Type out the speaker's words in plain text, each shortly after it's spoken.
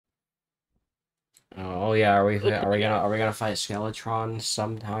Oh yeah, are we It's are a we chance. gonna fight Skeletron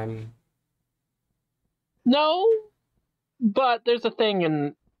sometime? No, but there's a thing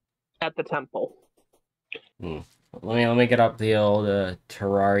in at the temple. Hmm. Let me get up the old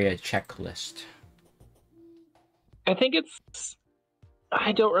Terraria checklist. I think it's.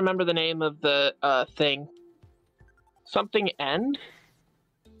 I don't remember the name of the thing. Something end.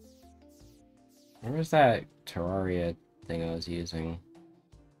 Where was that Terraria thing I was using?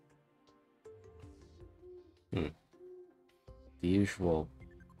 Hmm. The usual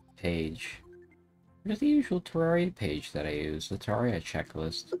page. Where's the usual Terraria page that I use? The Terraria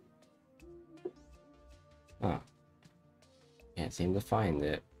checklist. Huh. Can't seem to find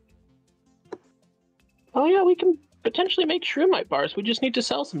it. Oh yeah, we can potentially make Shroomite bars. We just need to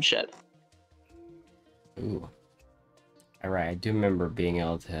sell some shit. Ooh. Alright, I do remember being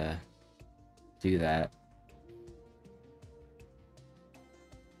able to do that.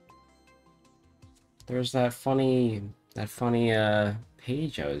 There's that funny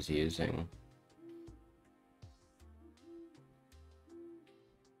page I was using.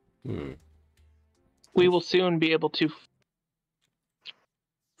 Hmm. We will soon be able to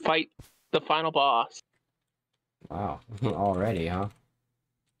fight the final boss. Wow. Already, huh?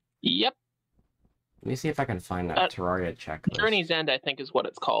 Yep. Let me see if I can find that Terraria checklist. Journey's End, I think, is what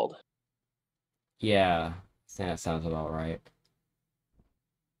it's called. Yeah, that sounds about right.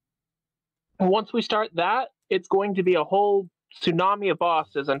 And once we start that, it's going to be a whole tsunami of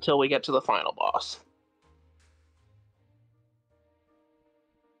bosses until we get to the final boss.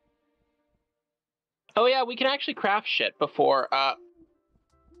 Oh yeah, we can actually craft shit before.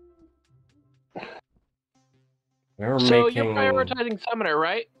 We were So you're making, prioritizing Summoner,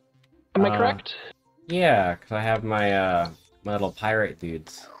 right? Am I correct? yeah, because I have my little pirate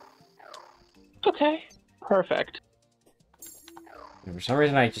dudes. Okay, perfect. And for some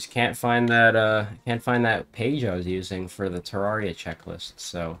reason, I just can't find that page I was using for the Terraria checklist.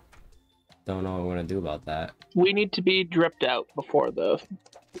 So, don't know what I'm gonna do about that. We need to be dripped out before the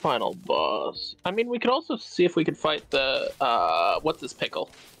final boss. I mean, we could also see if we could fight the what's this pickle?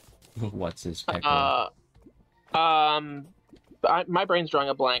 What's his pickle? Uh, my brain's drawing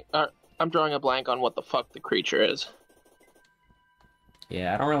a blank. I'm drawing a blank on what the fuck the creature is.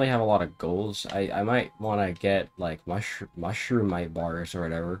 Yeah, I don't really have a lot of goals. I might want to get like Shroomite bars or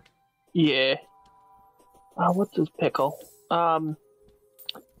whatever. Yeah. What's this pickle? The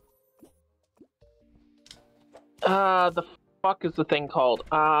fuck is the thing called?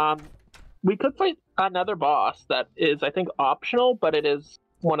 We could fight another boss that is, I think, optional, but it is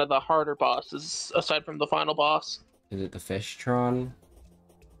one of the harder bosses aside from the final boss. Is it the Fishtron?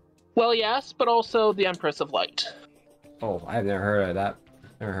 Well, yes, but also the Empress of Light. Oh, I've never heard of that.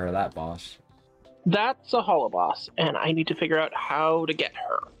 Never heard of that boss. That's a hollow boss, and I need to figure out how to get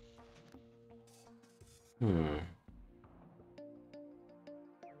her. Hmm.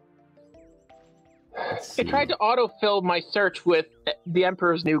 Let's I see. tried to autofill my search with the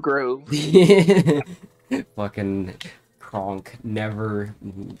Emperor's New Groove. Fucking Kronk never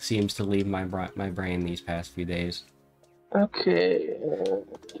seems to leave my brain these past few days. Okay.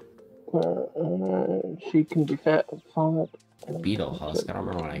 She can be fat and fun. Beetle Husk. I don't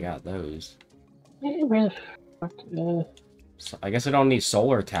remember when I got those. Where the fuck? So I guess I don't need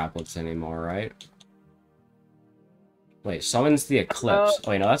solar tablets anymore, right? Wait, summons the eclipse. Oh,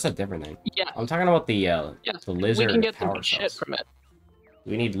 wait, no, that's a different thing. Yes. I'm talking about the Yes, we can lizard get some power good shit cells. from it.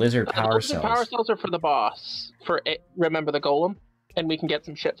 We need lizard The power lizard power cells. cells are for the boss. For it, remember the golem, and we can get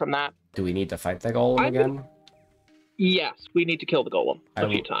some shit from that. Do we need to fight the golem again? Yes, we need to kill the golem a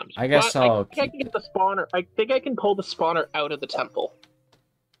few times. I guess but I'll I think I can get the spawner. I think I can pull the spawner out of the temple.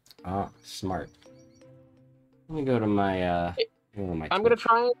 Ah, smart. Let me go to my I'm gonna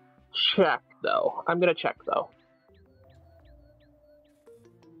try and check though.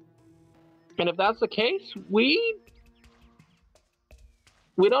 And if that's the case, we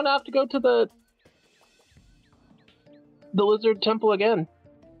don't have to go to the lizard temple again.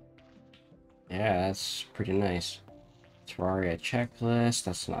 Yeah, that's pretty nice. Terraria checklist.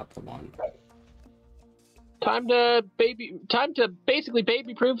 That's not the one. Time to basically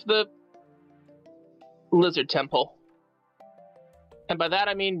baby-proof the lizard temple. And by that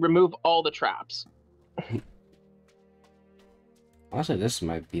I mean remove all the traps. Honestly, this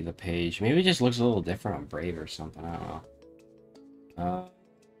might be the page. Maybe it just looks a little different on Brave or something. I don't know.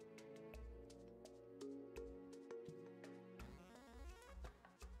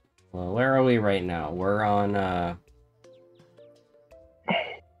 Well, where are we right now? We're on. I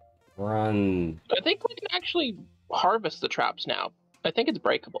think we can actually harvest the traps now. I think it's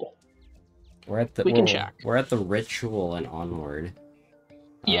breakable. We can check. We're at the ritual and onward.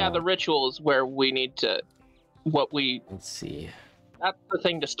 Yeah, the ritual is where we need to. Let's see. That's the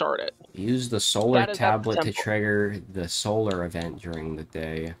thing to start it. Use the solar That is at the tablet to temple. trigger the solar event during the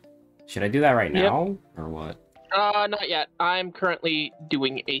day. Should I do that right now, or what? Not yet. I'm currently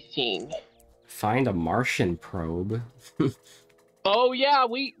doing a thing. Find a Martian probe. Oh yeah,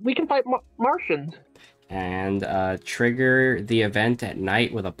 we can fight Martians. And trigger the event at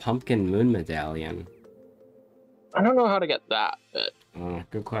night with a pumpkin moon medallion. I don't know how to get that. But...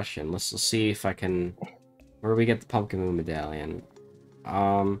 Good question. Let's see if I can... Where do we get the pumpkin moon medallion?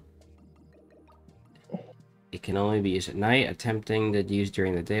 It can only be used at night. Attempting to use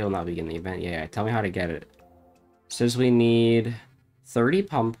during the day will not begin the event. Yeah, tell me how to get it. Says we need 30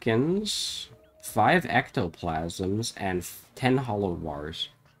 pumpkins, 5 ectoplasms, and 10 hollow bars.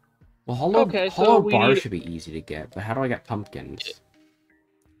 Well, hollow bars should be easy to get, but how do I get pumpkins?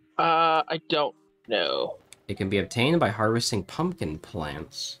 I don't know. It can be obtained by harvesting pumpkin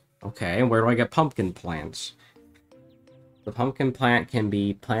plants. Okay, and where do I get pumpkin plants? The pumpkin plant can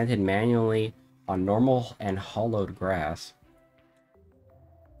be planted manually on normal and hollowed grass.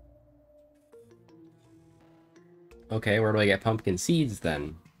 Okay, where do I get pumpkin seeds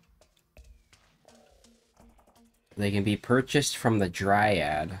then? They can be purchased from the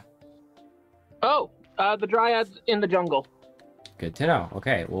Dryad. Oh, the Dryad's in the jungle. Good to know.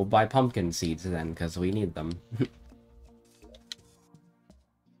 Okay, we'll buy pumpkin seeds then, because we need them.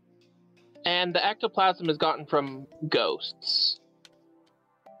 And the ectoplasm is gotten from ghosts.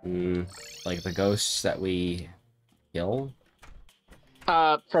 Like the ghosts that we kill?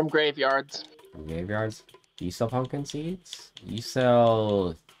 From graveyards. From graveyards? Do you sell pumpkin seeds? You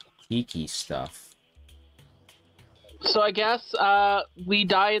sell tiki stuff. So I guess, we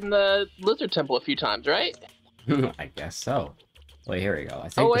die in the lizard temple a few times, right? I guess so. Wait, here we go. I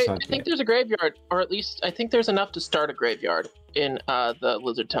think there's a graveyard, or at least I think there's enough to start a graveyard in the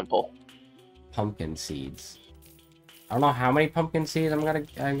lizard temple. Pumpkin seeds. I don't know how many pumpkin seeds I'm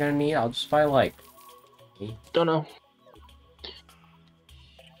gonna need. I'll just buy like. Don't know.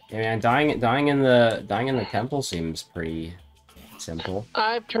 Yeah, man, dying in the temple seems pretty simple.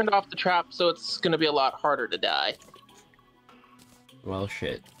 I've turned off the trap, so it's gonna be a lot harder to die. Well,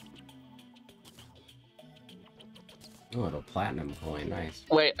 shit. Oh, a platinum coin, nice.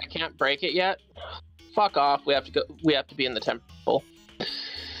 Wait, I can't break it yet. Fuck off. We have to go. We have to be in the temple.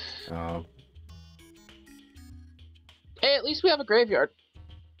 Oh. Hey, at least we have a graveyard.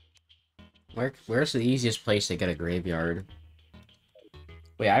 Where's the easiest place to get a graveyard?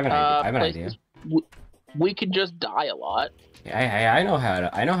 Wait, I have an idea. We could just die a lot. Yeah, I know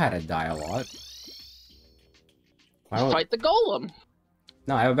how to die a lot. Fight the golem.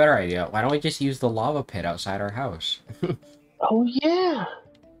 No, I have a better idea. Why don't we just use the lava pit outside our house? Oh yeah.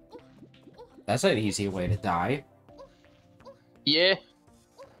 That's an easy way to die. Yeah.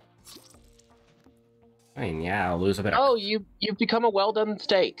 I mean, yeah, I'll lose a bit of... Oh, you've become a well-done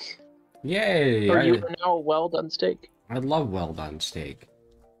steak. Yay! Or you are now a well-done steak. I love well-done steak.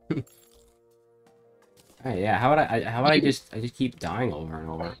 Hey, yeah, how would I just keep dying over and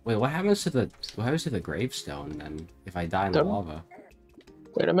over? Wait, what happens to the gravestone then if I die in the lava?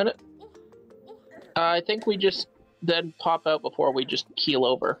 Wait a minute. I think we just then pop out before we just keel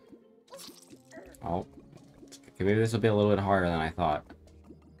over. Oh, okay, maybe this will be a little bit harder than I thought.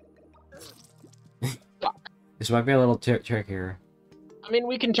 Fuck. This might be a little trickier. I mean,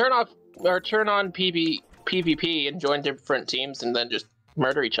 we can turn on PvP and join different teams and then just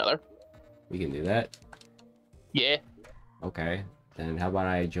murder each other. We can do that? Yeah. Okay. Then how about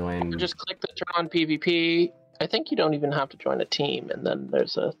I join... Or just click the turn on PvP. I think you don't even have to join a team, and then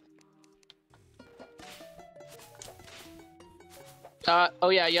there's a... oh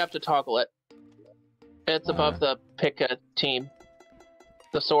yeah, you have to toggle it. It's above the pick a team.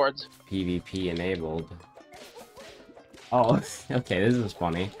 The swords. PvP enabled. Oh, okay, this is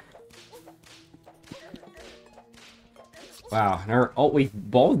funny. Wow, oh, we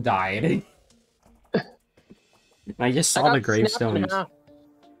both died. I just saw the gravestones.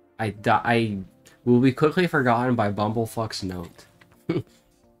 I will be quickly forgotten by Bumblefuck's note.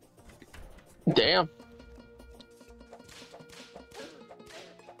 Damn.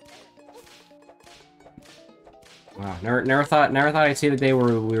 Wow, never thought I'd see the day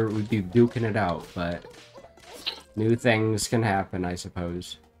where we'd be duking it out, but new things can happen, I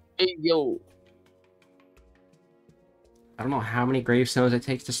suppose. Hey, yo. I don't know how many gravestones it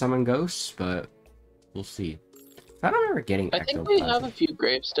takes to summon ghosts, but we'll see. I don't remember getting I think we have a few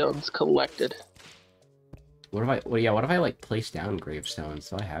gravestones collected. What if I? Well, yeah. What if I like place down gravestones?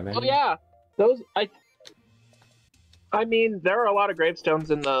 Do I have any? Oh yeah, those. I mean, there are a lot of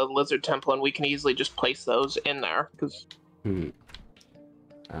gravestones in the Lizard Temple, and we can easily just place those in there. Cause.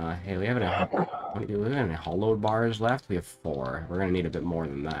 Hey, we have any hollowed bars left? We have 4. We're gonna need a bit more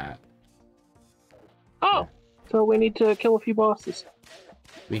than that. Oh, so we need to kill a few bosses.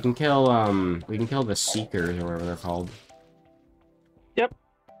 We can kill the Seekers or whatever they're called. Yep.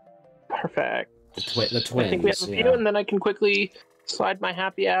 Perfect. The twins. I think we have a few, and then I can quickly slide my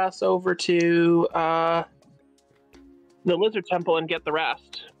happy ass over to the Lizard Temple and get the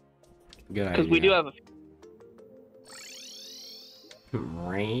rest. Good idea. Because we do have a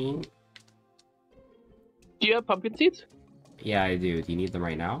rain. Do you have pumpkin seeds? Yeah, I do. Do you need them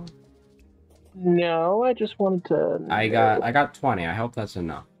right now? No, I just wanted to. I got 20. I hope that's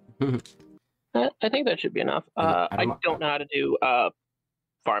enough. I think that should be enough. I don't know how to do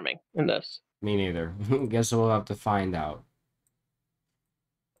farming in this. Me neither. Guess we'll have to find out.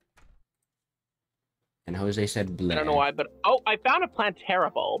 And Jose said bleh. I don't know why, but I found a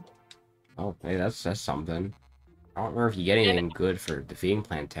Plantera bulb. Oh, hey, that's something. I don't remember if you get anything good for defeating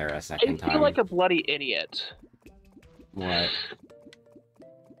Plantera a second time. I feel like a bloody idiot. What?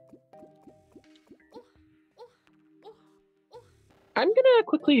 I'm gonna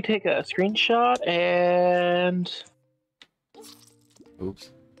quickly take a screenshot and...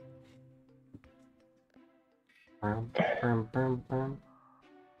 Oops.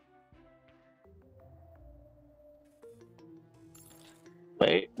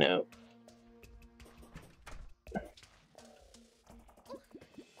 Wait, no.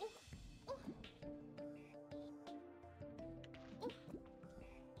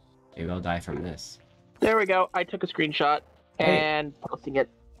 Maybe I'll die from this. There we go. I took a screenshot and posting it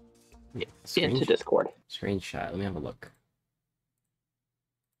into Discord. Screenshot. Let me have a look.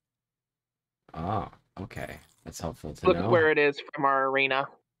 Oh, okay. That's helpful to know. Look where it is from our arena.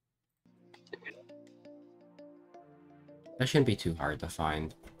 That shouldn't be too hard to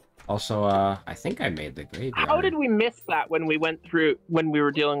find. Also, I think I made the graveyard. How did we miss that when we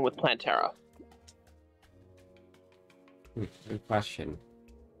were dealing with Plantera? Good question.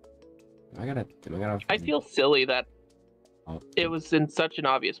 I feel silly that it was in such an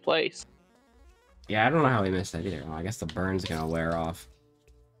obvious place. Yeah, I don't know how we missed that either. Well, I guess the burn's gonna wear off.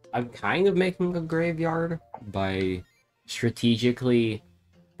 I'm kind of making a graveyard by strategically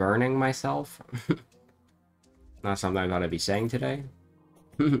burning myself. Not something I thought I'd be saying today.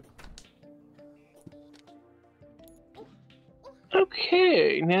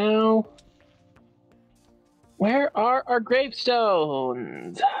 Okay, now... Where are our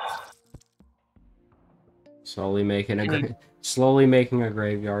gravestones? Slowly making a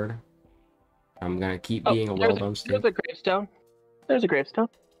graveyard. I'm gonna keep being a well dumpster. There's a gravestone. There's a gravestone.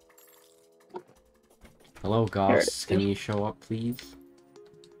 Hello, ghosts. Can you show up, please?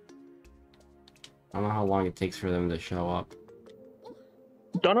 I don't know how long it takes for them to show up.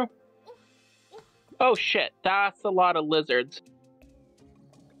 Don't know. Oh shit, that's a lot of lizards.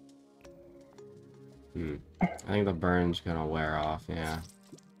 I think the burn's gonna wear off, yeah.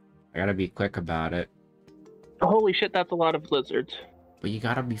 I gotta be quick about it. Holy shit, that's a lot of lizards. But you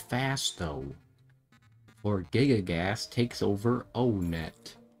gotta be fast, though. Before Gigagas takes over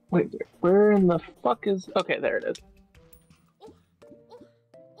O-Net. Wait, where in the fuck is... Okay, there it is.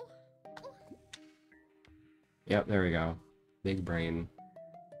 Yep, there we go. Big brain.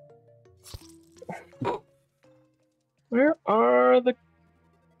 Where are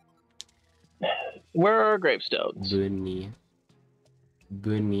our gravestones?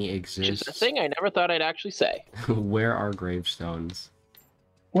 Bunny exists. Which is a thing I never thought I'd actually say. Where are gravestones?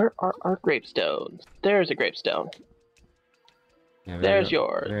 Where are our gravestones? There's a gravestone. Yeah, there's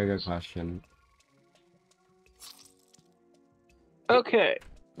yours. Very good question. Okay.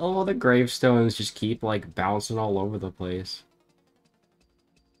 Oh, the gravestones just keep, like, bouncing all over the place.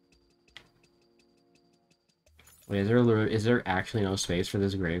 Wait, is there actually no space for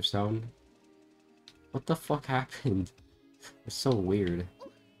this gravestone? What the fuck happened? It's so weird.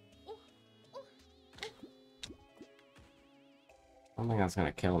 I don't think that's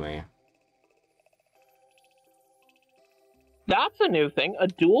gonna kill me. That's a new thing. A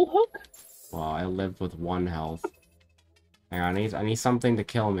dual hook? Well, I lived with 1 health. Hang on, I need something to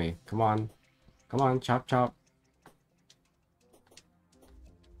kill me. Come on. Come on, chop chop.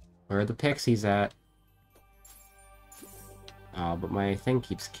 Where are the pixies at? Oh, but my thing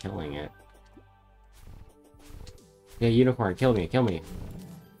keeps killing it. Yeah, unicorn, kill me, kill me.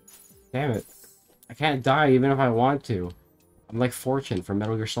 Damn it. I can't die even if I want to. I'm like Fortune from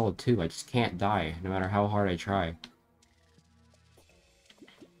Metal Gear Solid 2. I just can't die, no matter how hard I try.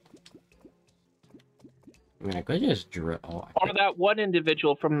 I mean, I could just drill... Oh, or that one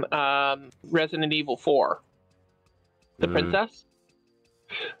individual from Resident Evil 4. The princess?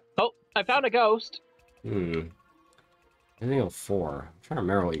 Oh, I found a ghost. Well, I think it's 4. I'm trying to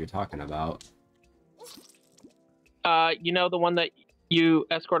remember what you're talking about. You know the one that you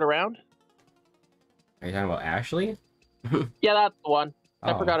escort around? Are you talking about Ashley? Yeah, that's the one.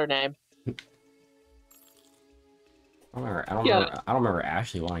 I Oh. forgot her name. I don't remember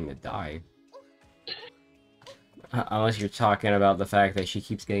Ashley wanting to die. Unless you're talking about the fact that she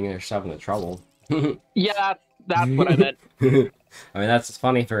keeps getting herself into trouble. Yeah, that's what I meant. I mean, that's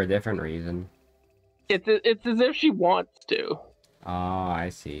funny for a different reason. It's as if she wants to. Oh, I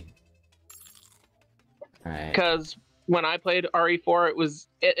see. Alright. Because when I played RE4,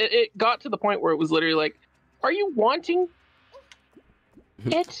 it got to the point where it was literally like, are you wanting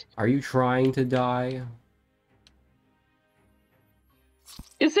it? Are you trying to die?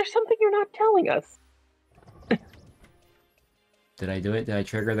 Is there something you're not telling us? Did I do it? Did I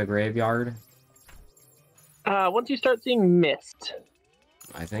trigger the graveyard? Once you start seeing mist.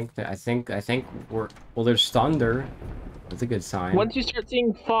 I think we're... Well, there's thunder. That's a good sign. Once you start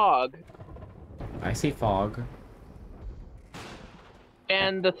seeing fog. I see fog.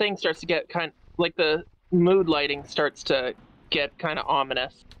 And the thing starts to get like the mood lighting starts to get kind of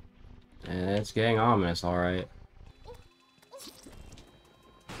ominous. And it's getting ominous, alright.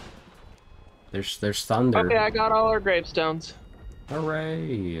 There's thunder. Okay, I got all our gravestones.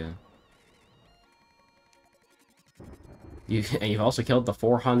 Hooray! You've also killed the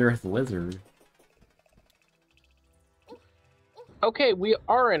 400th lizard. Okay, we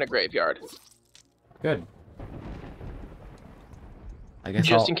are in a graveyard. Good. I guess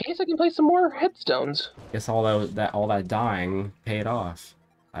just in case I can play some more headstones. Guess all that dying paid off,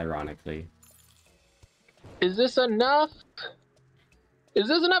 ironically. Is this enough? Is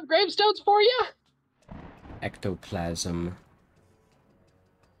this enough gravestones for you? Ectoplasm.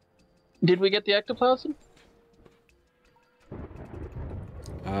 Did we get the ectoplasm?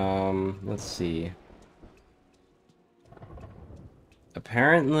 Let's see.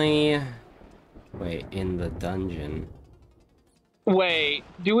 Apparently... Wait, in the dungeon. Wait,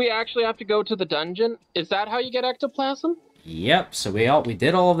 do we actually have to go to the dungeon? Is that how you get ectoplasm? Yep, so we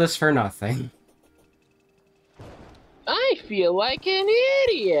did all of this for nothing. I feel like an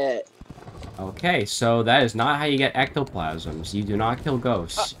idiot. Okay, so that is not how you get ectoplasms. You do not kill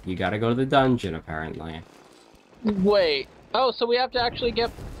ghosts. You gotta go to the dungeon, apparently. Wait. Oh, so we have to actually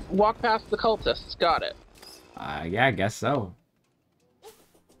walk past the cultists. Got it. Yeah, I guess so.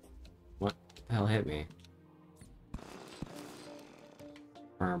 What the hell hit me?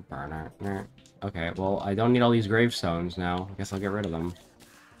 Okay, well, I don't need all these gravestones now. I guess I'll get rid of them.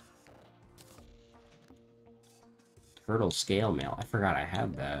 Turtle scale mail. I forgot I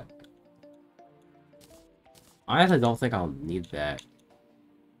had that. I honestly don't think I'll need that.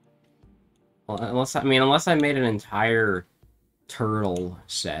 Well, unless I made an entire turtle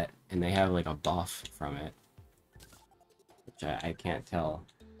set and they have like a buff from it. Which I can't tell.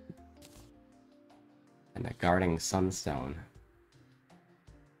 And a guarding sunstone.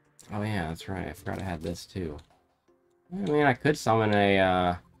 Oh yeah, that's right. I forgot I had this too. I mean, I could summon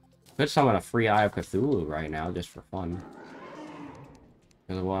a free Eye of Cthulhu right now just for fun.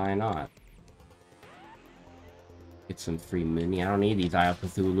 Because why not? Get some free mini. I don't need these Eye of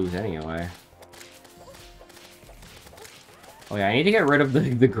Cthulhus anyway. Oh yeah, I need to get rid of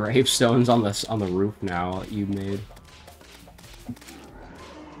the gravestones on the roof now that you made.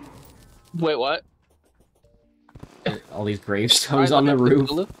 Wait, what? All these gravestones on the roof.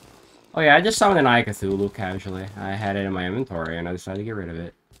 Cthulhu? Oh yeah, I just summoned an Eye of Cthulhu casually. I had it in my inventory and I decided to get rid of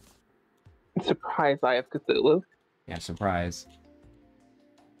it. Surprise, I have Cthulhu. Yeah, surprise.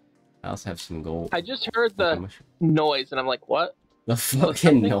 I also have some gold. I just heard the noise and I'm like, what? The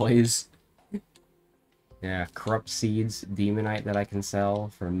fucking noise. Yeah, corrupt seeds, demonite that I can sell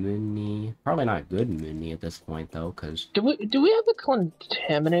for muni. Probably not good muni at this point though, because Do we have the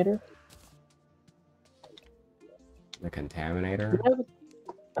contaminator? the contaminator. Do we have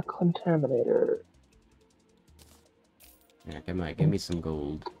a contaminator? Yeah, give me some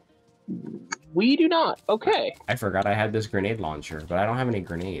gold. We do not. Okay. I forgot I had this grenade launcher, but I don't have any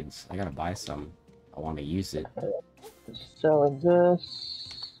grenades. I gotta buy some. I want to use it. Selling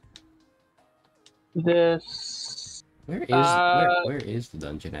this. This. Where is the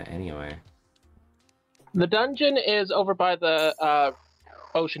dungeon at anyway? The dungeon is over by the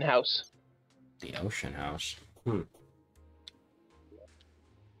ocean house. The ocean house.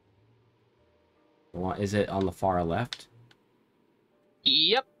 Is it on the far left?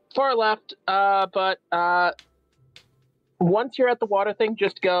 Yep, far left. But once you're at the water thing,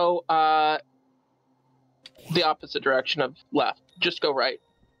 just go the opposite direction of left. Just go right.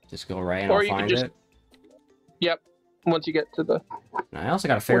 Just go right and Or I'll you can find just- it? Yep. Once you get to the... And I also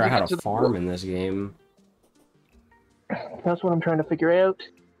gotta figure out how to the- farm in this game. That's what I'm trying to figure out.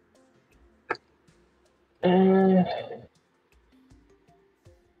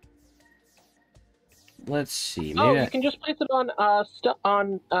 Let's see. Oh, Maybe you can just place it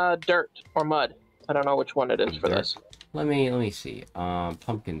on dirt or mud. I don't know which one it is for this. Let me see.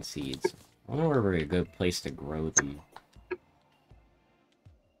 Pumpkin seeds. I wonder where would be a good place to grow them.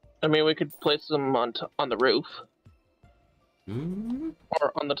 I mean, we could place them on the roof. Hmm?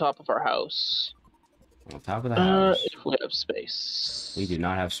 Or on the top of our house. On the top of the house. If we have space. We do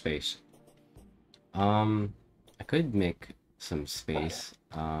not have space. I could make some space.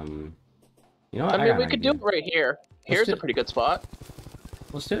 You know what? I mean, we could do it right here. Here's a pretty good spot.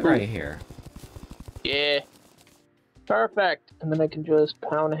 Let's do it right here. Yeah. Perfect. And then I can just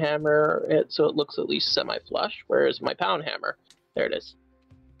pound hammer it so it looks at least semi-flush. Where is my pound hammer? There it is.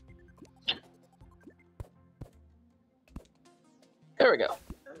 There we go.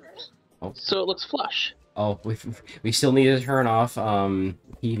 Oh. So it looks flush. Oh, we still need to turn off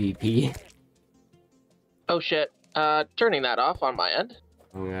PvP. Oh shit. Turning that off on my end.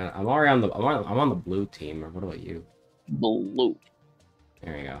 I'm already on I'm on the blue team. Or what about you? Blue.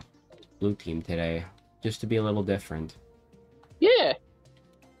 There you go. Blue team today, just to be a little different. Yeah.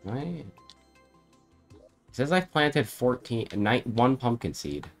 Right. It says I've planted 1 pumpkin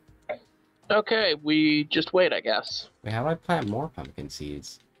seed. Okay, we just wait, I guess. Wait, how do I plant more pumpkin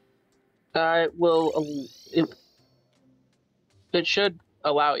seeds? It should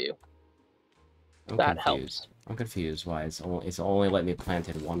allow you. That helps. I'm confused why it's only let me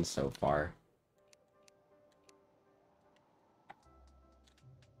planted 1 so far.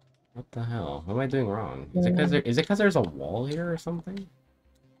 What the hell? What am I doing wrong? Is it because there's a wall here or something?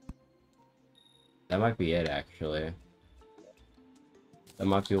 That might be it, actually. That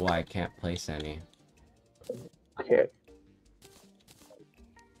might be why I can't place any. Okay.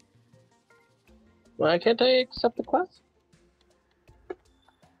 Why can't I accept the quest?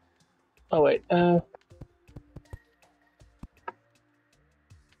 Oh wait, Let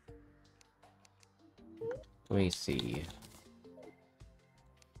me see.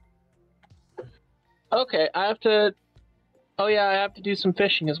 Okay, I have to... Oh yeah, I have to do some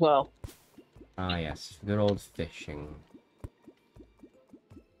fishing as well. Ah yes, good old fishing.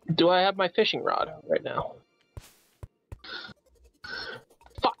 Do I have my fishing rod right now?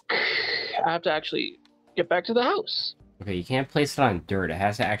 Fuck! I have to actually get back to the house. Okay, you can't place it on dirt. It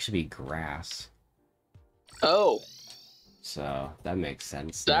has to actually be grass. Oh. So, that makes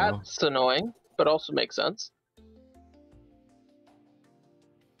sense. That's annoying, but also makes sense.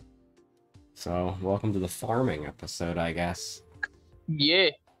 So, welcome to the farming episode, I guess. Yeah.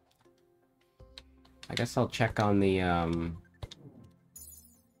 I guess I'll check on the,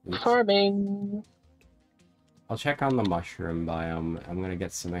 Farming. I'll check on the mushroom biome. I'm gonna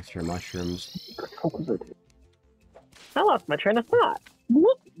get some extra mushrooms. I lost my train of thought.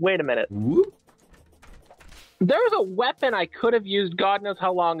 Whoop. Wait a minute. Whoop. There was a weapon I could have used God knows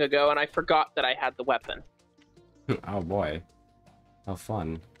how long ago, and I forgot that I had the weapon. Oh boy. How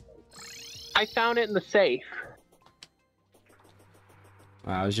fun. I found it in the safe.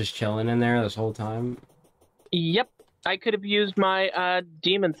 I was just chilling in there this whole time. Yep. I could have used my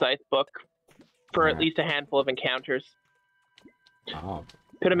Demon Scythe book for at least a handful of encounters. Oh.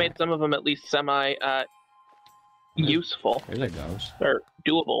 Could have made some of them at least semi useful. There's a ghost. Or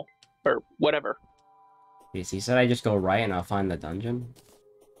doable. Or whatever. Yes, he said I just go right and I'll find the dungeon?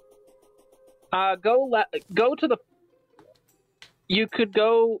 Go to the... You could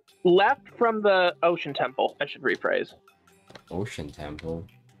go left from the Ocean Temple, I should rephrase. Ocean Temple?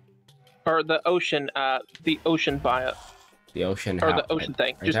 Or the ocean bio. The ocean... Or the ocean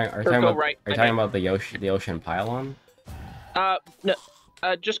thing. Are you talking about the ocean pylon? No.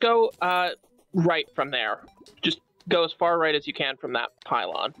 Just go, right from there. Just go as far right as you can from that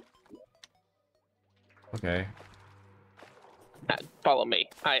pylon. Okay. Follow me.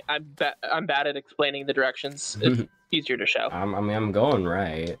 I'm bad at explaining the directions. It's easier to show. I'm going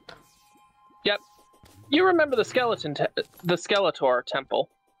right. Yep. You remember the the Skeletor temple?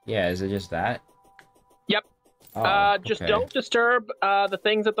 Yeah, is it just that? Yep. Oh, just okay. don't disturb the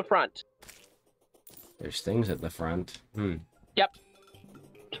things at the front. There's things at the front. Yep.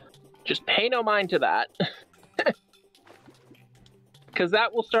 Just pay no mind to that. Because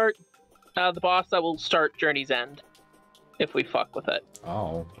that will start the boss that will start Journey's End. If we fuck with it.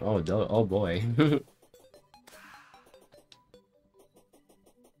 Oh boy.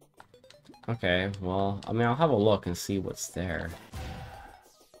 Okay, well, I mean, I'll have a look and see what's there.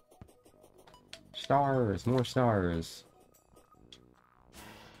 Stars, more stars.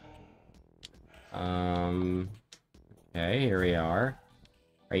 Okay, here we are.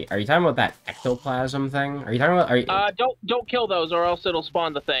 Are you talking about that ectoplasm thing? Are you talking about? Are you... Don't kill those, or else it'll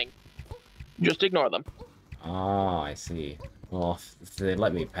spawn the thing. Just ignore them. Oh, I see. Well, if they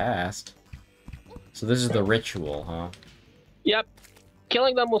let me past. So this is the ritual, huh? Yep.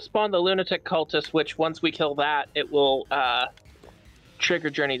 Killing them will spawn the lunatic cultist, which once we kill that, it will trigger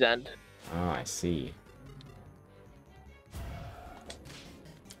Journey's End. Oh, I see.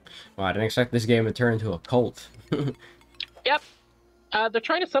 Well, I didn't expect this game to turn into a cult. Yep. They're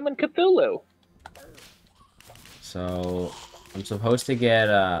trying to summon Cthulhu. So I'm supposed to get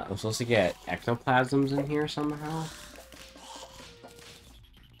ectoplasms in here somehow.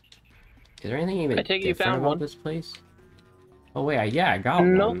 Is there anything even I take it you different found about one. this place? Oh wait, yeah, I got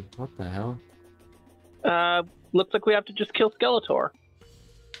Nope. one. What the hell? Looks like we have to just kill Skeletor.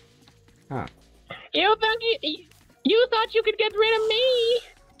 Huh. You thought you could get rid of me?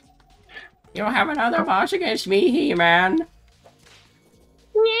 You don't have another boss against me, He-Man.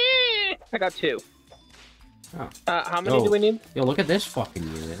 Yeah. I got 2. Oh. How many do we need? Yo, look at this fucking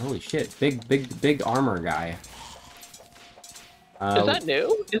unit. Holy shit. Big armor guy. Is that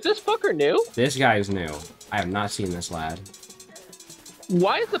new? Is this fucker new? This guy's new. I have not seen this lad.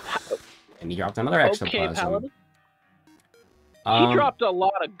 Why is the And he dropped another ectoplasm. Okay, Paladin. He dropped a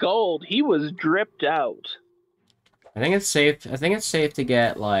lot of gold. He was dripped out. I think it's safe to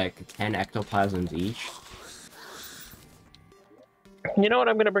get like 10 ectoplasms each. You know what?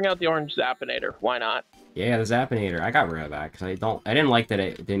 I'm gonna bring out the orange Zappinator. Why not? Yeah, the Zappinator. I got rid of that because I didn't like that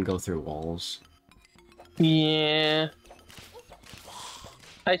it didn't go through walls. Yeah.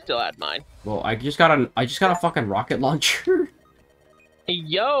 I still had mine. Well, I just got a fucking rocket launcher.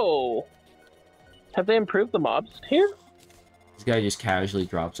 Yo! Have they improved the mobs here? This guy just casually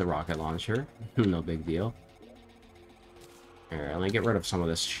drops a rocket launcher. No big deal. Here, let me get rid of some of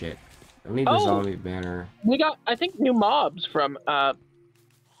this shit. I don't need the zombie banner. We got, I think, new mobs from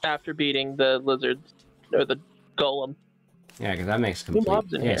after beating the lizards or the golem. Yeah, because that makes complete.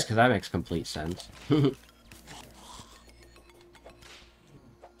 Yes, because that makes complete sense.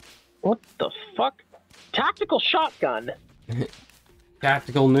 What the fuck? Tactical shotgun.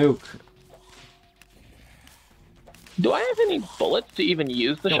 Tactical nuke. Do I have any bullets to even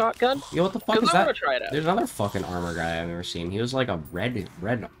use the shotgun? Yo, what the fuck is I that? wanna try it out. There's another fucking armor guy I've never seen. He was like a red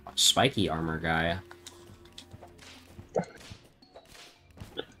spiky armor guy.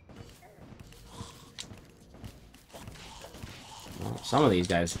 Well, some of these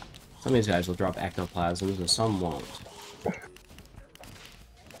guys will drop ectoplasms, and some won't.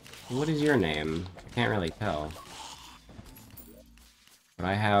 What is your name? I can't really tell. But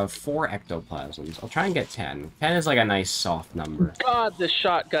I have 4 ectoplasms. I'll try and get 10. 10 is like a nice soft number. God, this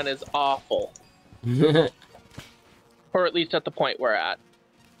shotgun is awful. Or at least at the point we're at.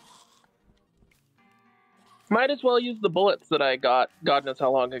 Might as well use the bullets that I got God knows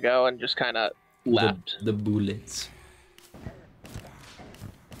how long ago and just kind of left. The bullets.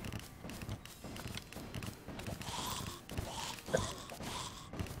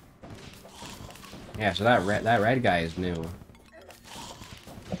 Yeah, so that red guy is new.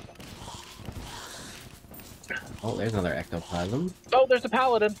 Oh, there's another ectoplasm. Oh, there's a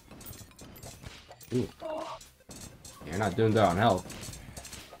paladin. Ooh. You're not doing good on health.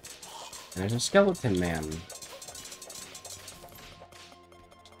 And there's a skeleton man.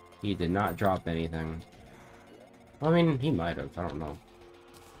 He did not drop anything. I mean, he might have. I don't know.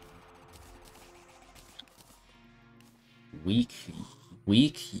 Weak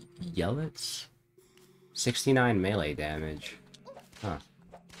Yellets? 69 melee damage. Huh.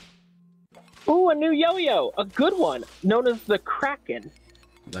 Ooh, a new yo-yo! A good one! Known as the Kraken.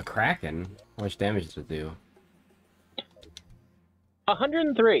 The Kraken? How much damage does it do?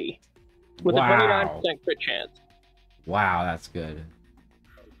 103. With a 29% crit chance. Wow, that's good.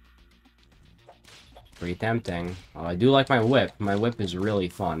 Pretty tempting. Oh, I do like my whip. My whip is really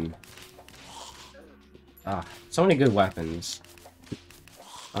fun. Ah, so many good weapons.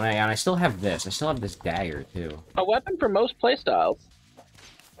 And I still have this. I still have this dagger, too. A weapon for most playstyles.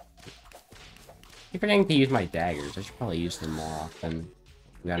 I'm forgetting to use my daggers. I should probably use them more often.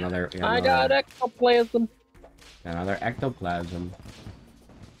 We got another... I got ectoplasm. Another ectoplasm.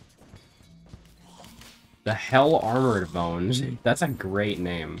 The Hell Armored Bones. That's a great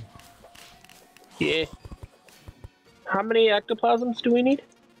name. Yeah. How many ectoplasms do we need?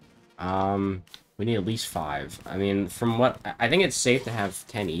 We need at least 5. I mean, from what... I think it's safe to have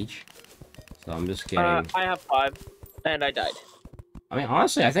 10 each. So I'm just getting... I have 5, and I died. I mean,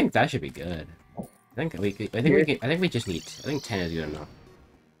 honestly, I think that should be good. I think we just need... I think 10 is good enough.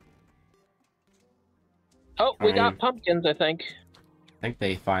 Oh, we got pumpkins, I think. I think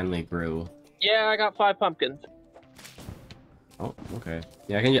they finally grew. Yeah, I got 5 pumpkins. Oh, okay.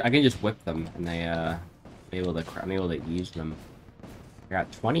 Yeah, I can just whip them, and I'm able to use them. I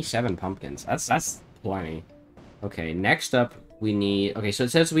got 27 pumpkins. That's plenty. Okay, next up we need. Okay, so it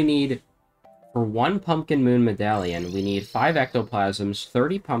says we need for 1 pumpkin moon medallion, we need 5 ectoplasms,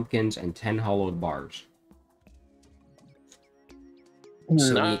 30 pumpkins, and 10 hollowed bars.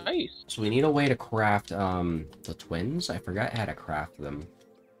 Nice. So we need a way to craft the twins. I forgot how to craft them.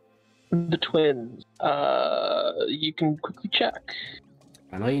 The twins. You can quickly check.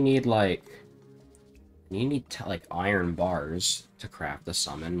 I know you need like like iron bars to craft a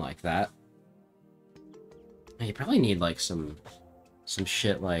summon like that. And you probably need like some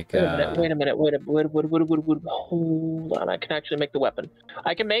shit like Wait a minute. Hold on, I can actually make the weapon.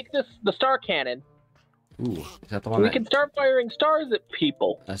 I can make the star cannon. Ooh, is that the one We can start firing stars at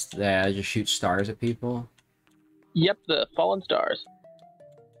people. That's yeah, just shoot stars at people. Yep, the fallen stars.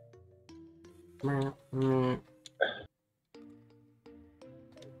 I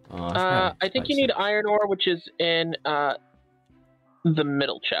think you need iron ore, which is in the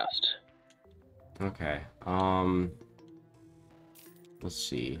middle chest. Okay. Let's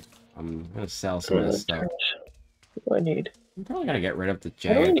see. I'm gonna sell some of this stuff. What do I need? I'm probably gonna get rid of the What do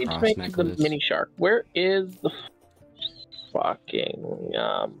I giant need to make necklace. the mini shark? Where is the fucking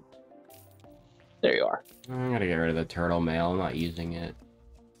there you are. I'm gonna get rid of the turtle mail. I'm not using it.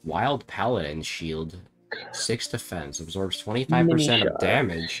 Wild Paladin Shield. 6 defense. Absorbs 25% of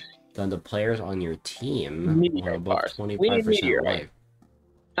damage done to players on your team. Or above 25% life.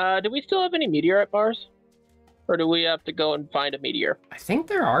 Do we still have any meteorite bars? Or do we have to go and find a meteor? I think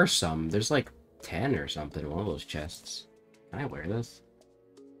there are some. There's like 10 or something in one of those chests. Can I wear this?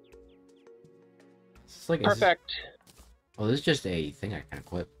 It's like, perfect. Oh, this is just a thing I can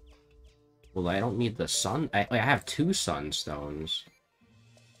equip. Well, I don't need the sun. I have 2 sunstones.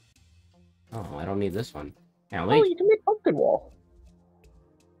 Oh, I don't need this one. Now, oh, you can make pumpkin wall.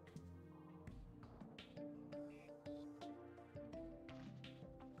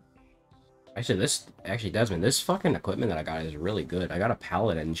 Actually, Desmond, this fucking equipment that I got is really good. I got a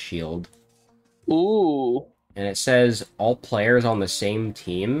paladin shield. Ooh. And it says all players on the same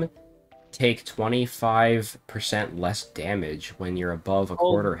team take 25% less damage when you're above a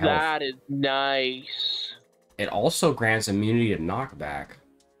quarter health. That is nice. It also grants immunity to knockback.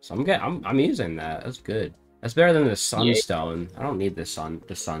 So I'm using that. That's good. That's better than the sunstone. I don't need the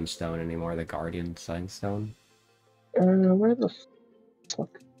sunstone anymore, the guardian sunstone. Where the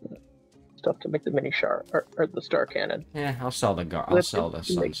fuck stuff to make the mini shark or the star cannon? Yeah, I'll sell the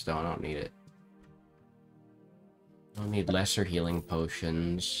sunstone. I don't need it. I don't need lesser healing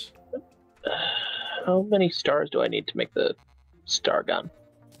potions. How many stars do I need to make the star gun?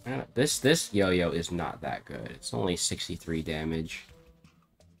 This yo-yo is not that good. It's only 63 damage.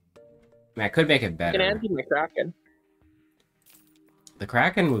 I mean, I could make it better. I can add my Kraken. The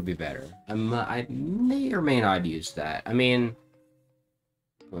Kraken would be better. I may or may not use that. I mean,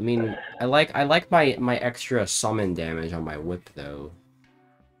 I like my extra summon damage on my whip though.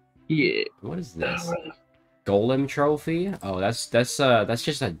 Yeah. What is this? Golem trophy? Oh, that's just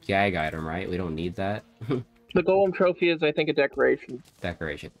a gag item, right? We don't need that. The golem trophy is, I think, a decoration.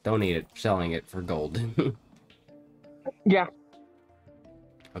 Decoration. Don't need it. Selling it for gold. Yeah.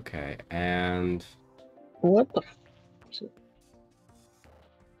 Okay, and what the?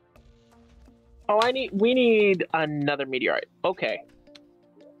 Oh, we need another meteorite. Okay.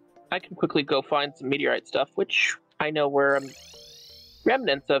 I can quickly go find some meteorite stuff, which I know where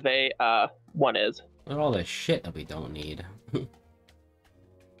remnants of a one is. Look at all this shit that we don't need.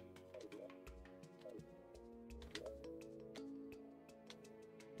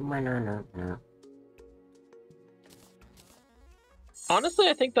 Honestly,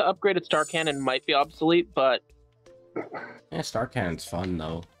 I think the upgraded star cannon might be obsolete, but yeah, star cannon's fun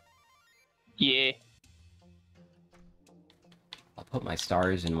though. Yeah. I'll put my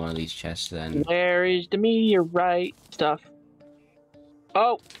stars in one of these chests then. Where is the meteorite stuff?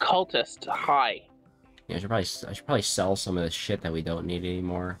 Oh, cultist. Hi. Yeah, I should probably sell some of the shit that we don't need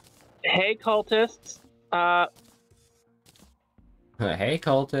anymore. Hey, cultists. Hey,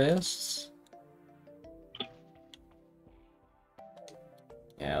 cultists.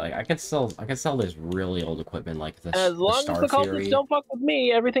 Yeah, like I can sell this really old equipment like this. As long as the cultists don't fuck with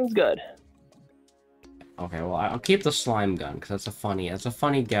me, everything's good. Okay, well I'll keep the slime gun because that's a funny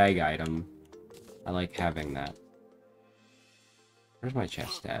gag item. I like having that. Where's my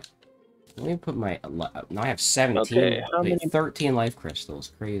chest at? Let me put my now I have 17. Okay, wait, 13 life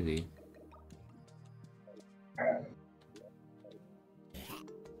crystals. Crazy.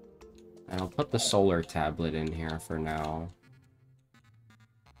 And I'll put the solar tablet in here for now.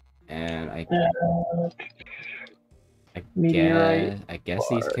 And Meteorite I guess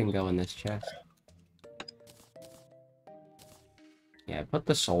these bars. can go in this chest. Yeah, put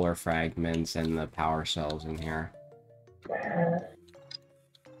the solar fragments and the power cells in here.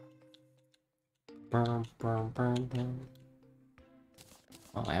 Brum, brum, brum, brum.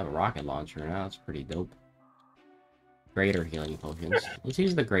 Oh, I have a rocket launcher now. That's pretty dope. Greater healing potions. Let's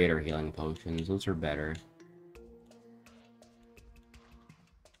use the greater healing potions. Those are better.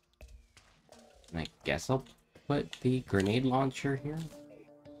 And I guess I'll put the grenade launcher here.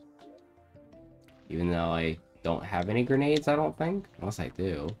 Even though I don't have any grenades, I don't think. Unless I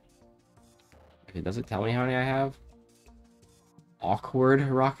do. Okay, does it tell me how many I have? Awkward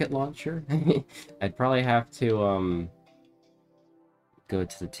rocket launcher? I'd probably have to, go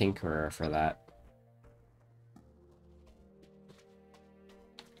to the Tinkerer for that.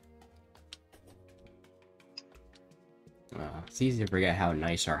 It's easy to forget how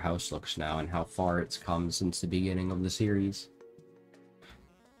nice our house looks now and how far it's come since the beginning of the series.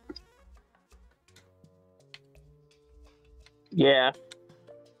 Yeah.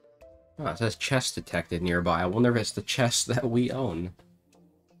 Oh, it says chest detected nearby. I wonder if it's the chest that we own.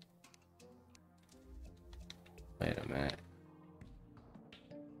 Wait a minute.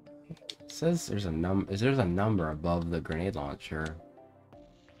 It says there's a number above the grenade launcher.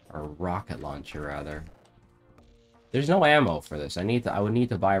 Or rocket launcher, rather. There's no ammo for this. I would need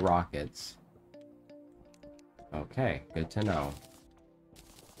to buy rockets. Okay, good to know.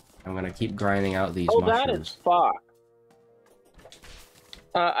 I'm gonna keep grinding out these mushrooms. That is fuck.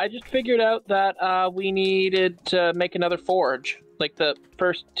 I just figured out that we needed to make another forge, like the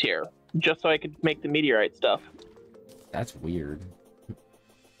first tier, just so I could make the meteorite stuff. That's weird.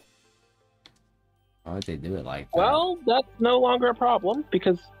 Why would they do it like that? Well, that's no longer a problem,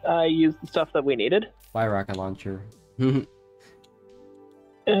 because I used the stuff that we needed. Buy rocket launcher.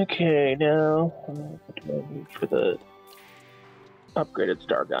 Okay, now, what do I need for the upgraded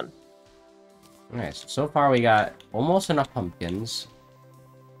star gun? Alright, so far we got almost enough pumpkins.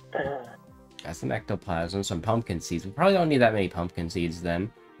 Got some ectoplasm, some pumpkin seeds. We probably don't need that many pumpkin seeds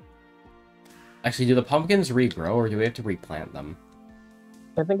then. Actually, do the pumpkins regrow, or do we have to replant them?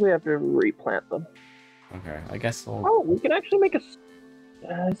 I think we have to replant them. Okay, I guess we'll... Oh, we can actually make a...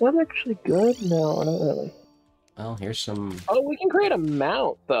 is that actually good? No, not really. Well, here's some... Oh, we can create a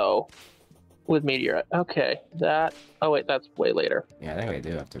mount, though, with meteorite. Okay, that... Oh, wait, that's way later. Yeah, I think we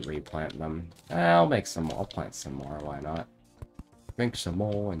do have to replant them. I'll make some more. I'll plant some more, why not? Drink some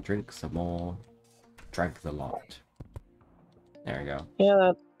more and drink some more. Drank the lot. There we go.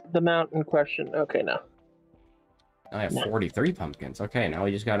 Yeah, the mount in question. Okay, now. I have 43 pumpkins. Okay, now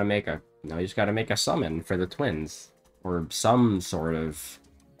we just gotta make a summon for the twins. Or some sort of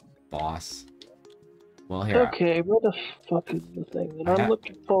boss. Well, here. Okay, where the fuck is the thing that I'm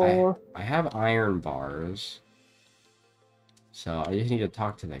looking for? I have iron bars. So I just need to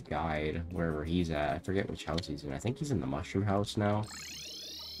talk to the guide, wherever he's at. I forget which house he's in. I think he's in the mushroom house now.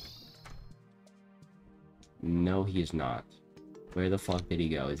 No, he is not. Where the fuck did he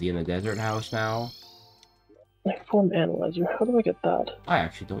go? Is he in the desert house now? Form analyzer. How do I get that? I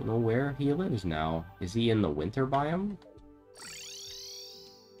actually don't know where he lives now. Is he in the winter biome?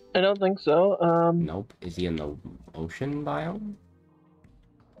 I don't think so. Nope. Is he in the ocean biome?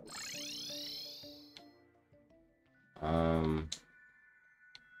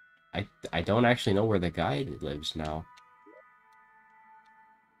 I don't actually know where the guide lives now.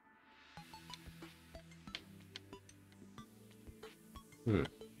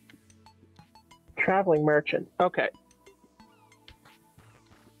 Traveling merchant. Okay.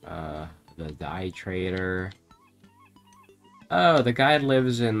 The dye trader. Oh, the guy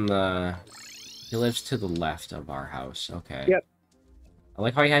lives in the... He lives to the left of our house. Okay. Yep. I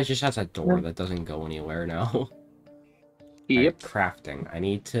like how he just has a door that doesn't go anywhere now. Yep. Crafting. I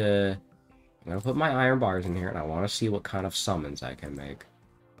need to... I'm gonna put my iron bars in here, and I want to see what kind of summons I can make.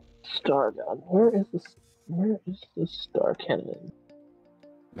 Star gun. Where is the star cannon?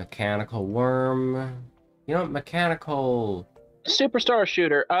 Mechanical worm. You know, mechanical... Superstar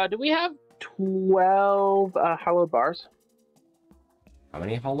shooter. Do we have 12 hollowed bars? How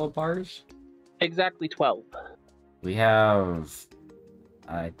many hollow bars? Exactly 12. We have...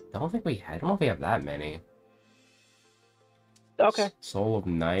 I don't know if we have that many. Okay. Soul of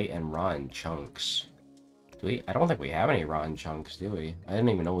Night and rotten chunks. Do we? I don't think we have any rotten chunks, do we? I didn't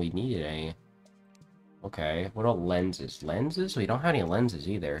even know we needed any. Okay, what about lenses? Lenses? We don't have any lenses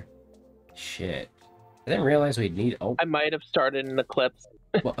either. Shit. I didn't realize we'd need... Oh. I might have started an eclipse.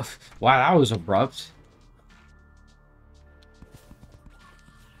 Wow, that was abrupt.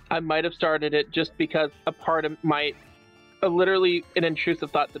 I might have started it just because a part of my... literally an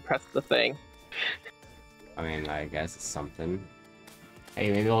intrusive thought to press the thing. I mean, I guess it's something.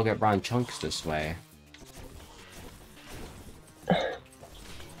 Hey, maybe we'll get Ron Chunks this way.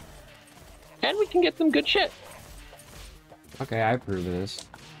 And we can get some good shit. Okay, I approve of this.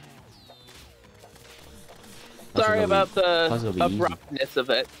 Sorry about the easy. abruptness of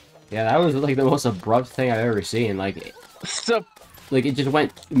it. Yeah, that was like the most abrupt thing I've ever seen. Like, So, like it just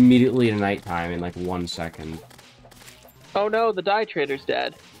went immediately to nighttime in like 1 second. oh no, the dye trader's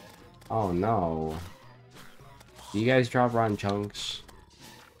dead. Oh no. Do you guys drop Ron Chunks?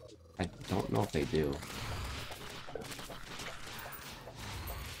 I don't know if they do.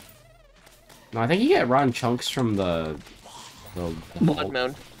 No, I think you get Ron Chunks from the Blood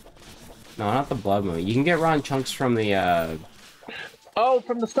Moon. No, not the Blood Moon. You can get Ron Chunks from the, Oh,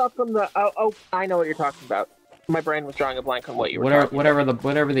 from the stuff from the... Oh, I know what you're talking about. My brain was drawing a blank on what you were talking about.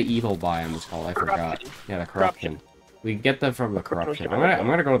 Whatever the evil biome is called, I forgot. Yeah, the corruption. We get them from the corruption. I'm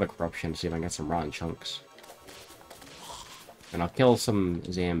gonna go to the corruption, see if I can get some Ron Chunks. And I'll kill some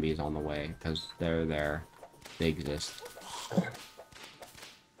zombies on the way, because they're there. They exist.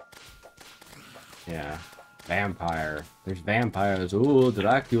 Yeah. Vampire. There's vampires. Ooh,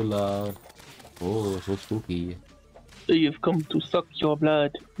 Dracula. Oh, so spooky. You've come to suck your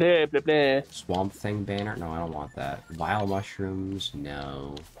blood. Blah, blah, blah. Swamp Thing banner? No, I don't want that. Vile mushrooms?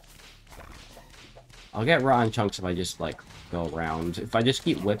 No. I'll get Rotten Chunks if I just, like, go around. If I just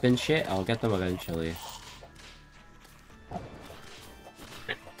keep whipping shit, I'll get them eventually.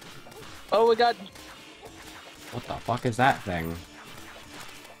 Oh, we got... What the fuck is that thing?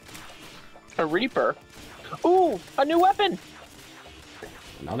 a Reaper. Ooh, a new weapon!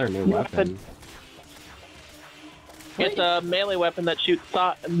 Another new weapon. It's a melee weapon that shoots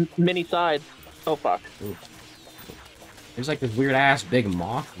mini sides. Oh, fuck. Ooh. There's like this weird-ass big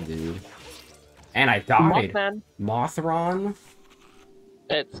moth dude. And I died. Mothman. Mothron?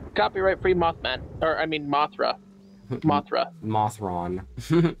 It's copyright-free Mothman. Or, I mean, Mothra. Mothra.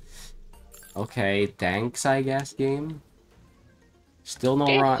 Mothron. Okay, thanks, I guess, game. Still no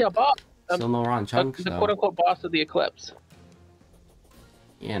Ron. Still no Ron Chunks, the quote-unquote boss of the Eclipse.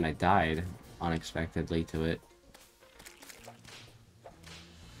 Yeah, and I died unexpectedly to it.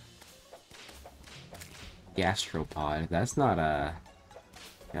 Gastropod. That's not a...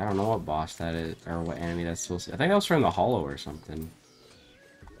 I don't know what boss that is, or what enemy that's supposed to... I think that was from the Hollow or something.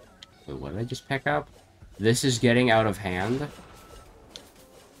 Wait, what did I just pick up? This is getting out of hand?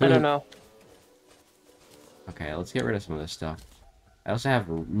 I don't know. Okay, let's get rid of some of this stuff. I also have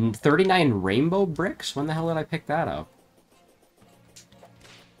 39 rainbow bricks? When the hell did I pick that up?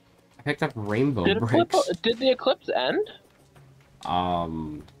 I picked up rainbow bricks. Did the Eclipse end?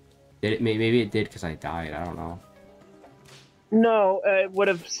 Did it? Maybe it did because I died. I don't know. No, it would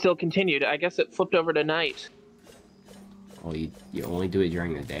have still continued. I guess it flipped over to night. Oh, you only do it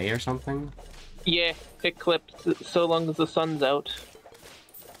during the day or something? Yeah, Eclipse, so long as the sun's out.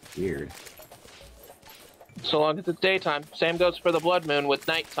 Weird. So long as it's daytime. Same goes for the Blood Moon with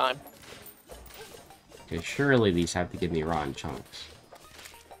nighttime. Okay, surely these have to give me Ron Chunks.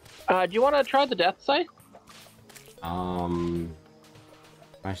 Do you want to try the Death Sight? How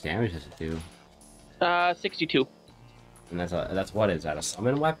much damage does it do? 62. And that's what is that? A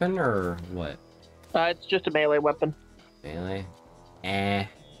summon weapon or what? It's just a melee weapon. Melee?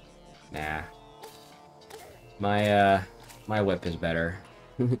 Nah. My whip is better.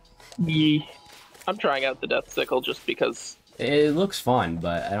 Yeah. I'm trying out the Death Sickle just because... It looks fun,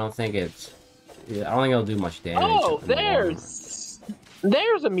 but I don't think it's... I don't think it'll do much damage. Oh, there's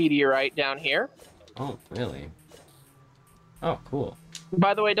a meteorite down here. Oh, really? Oh, cool.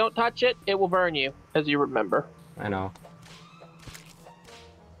 By the way, don't touch it. It will burn you, as you remember. I know.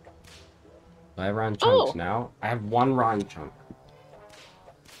 Do I have Ron Chunks now? I have one Ron Chunk.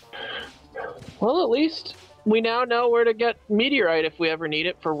 Well, at least we now know where to get meteorite if we ever need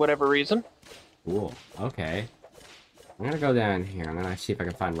it for whatever reason. Cool. Okay. I'm gonna go down here. I'm gonna see if I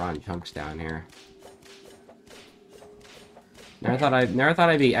can find Ron Chunks down here. Never thought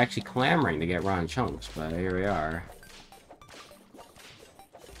I'd be actually clamoring to get Ron Chunks, but here we are.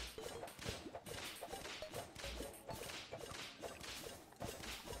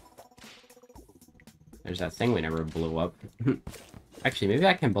 There's that thing we never blew up. Actually, maybe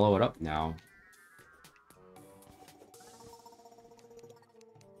I can blow it up now.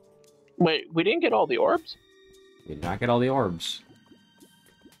 Wait, we didn't get all the orbs? We did not get all the orbs.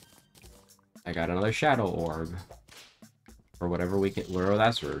 I got another shadow orb. Or whatever we can, whatever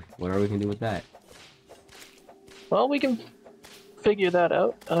that's for. Whatever we can do with that. Well, we can figure that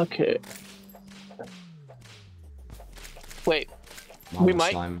out. Okay. Wait. Mama we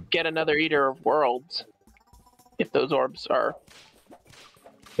might slime. get another Eater of Worlds. If those orbs are...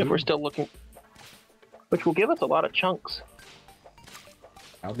 If we're still looking... which will give us a lot of chunks.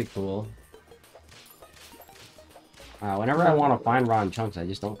 That'll be cool. Whenever I want to find rotten chunks, I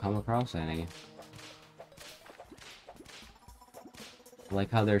just don't come across any. I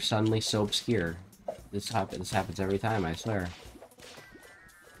like how they're suddenly so obscure. This happens every time, I swear.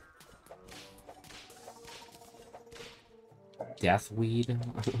 Deathweed?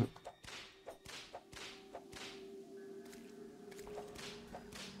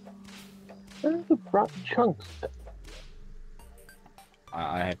 Where's the rotten chunks?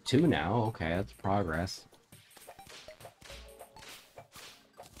 I have 2 now. Okay, that's progress.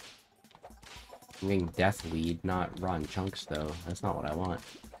 I'm getting deathweed, not rotten chunks, though. That's not what I want.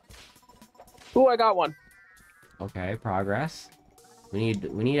 Ooh, I got one. Okay, progress. We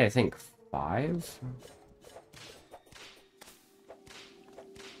need, I think, 5?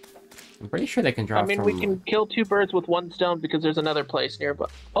 I'm pretty sure they can drop from... we can kill 2 birds with 1 stone because there's another place nearby.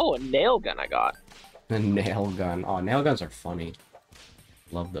 Oh, a nail gun I got. A nail gun. Oh, nail guns are funny.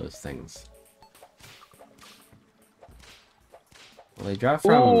 Love those things. Well, they drop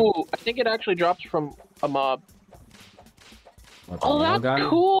from... Ooh, I think it actually drops from a mob. What, the nail gun?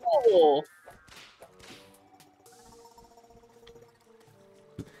 Cool!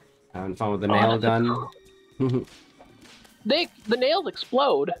 Having fun with the nail gun? Cool. The nails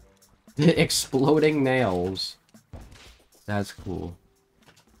explode. Exploding nails. That's cool.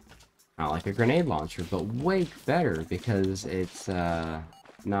 Not like a grenade launcher, but way better because it's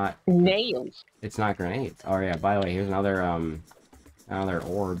not nails. It's not grenades. Oh yeah, by the way, here's another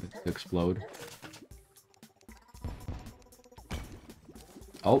orb to explode.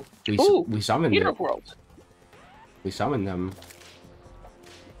 Oh, we summoned it. World. We summoned them.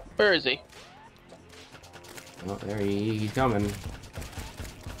 Where is he? Oh, there he's coming.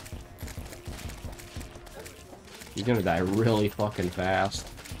 He's gonna die really fucking fast.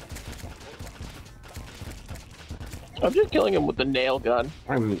 I'm just killing him with the nail gun.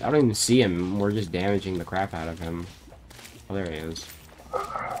 I don't even see him. We're just damaging the crap out of him. Oh, there he is.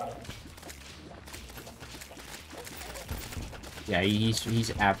 Yeah,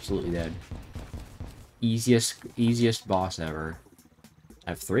 he's absolutely dead. Easiest boss ever.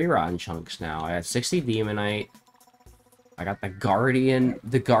 I have 3 rotten chunks now. I have 60 demonite. I got the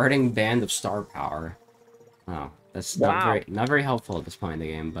guarding band of star power. Oh, that's not very helpful at this point in the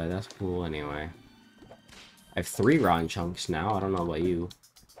game, but that's cool anyway. I have 3 rotten chunks now. I don't know about you.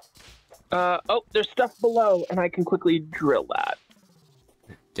 Oh, there's stuff below, and I can quickly drill that.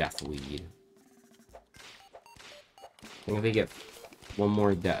 Deathweed. I think if we get one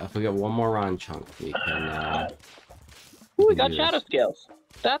more rotten chunk, we can. Ooh, we got shadow scales.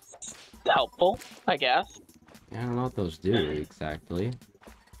 That's helpful, I guess. Yeah, I don't know what those do exactly.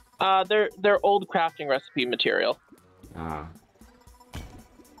 They're old crafting recipe material. Ah.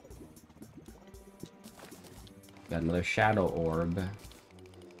 Got another shadow orb.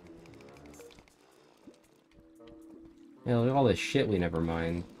 Yeah, look at all this shit we never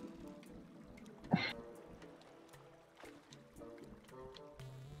mined.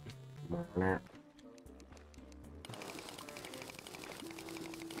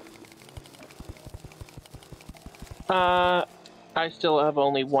 I still have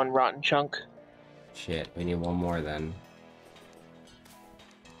only 1 rotten chunk. Shit, we need 1 more then.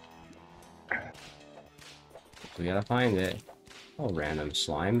 We gotta find it. Oh, random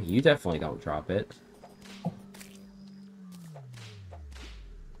slime. You definitely don't drop it.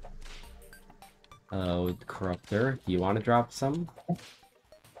 Hello, Corruptor. Do you want to drop some?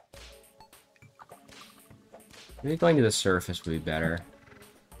 Maybe going to the surface would be better.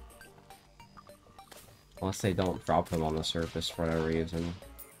 Unless they don't drop them on the surface for whatever reason.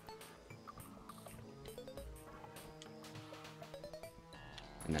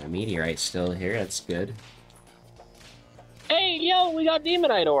 And then a meteorite's still here, that's good. Hey, yo, we got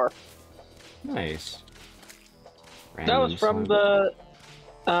demonite ore. Nice. That was from the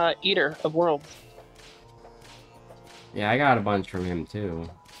Eater of Worlds. Yeah, I got a bunch from him too.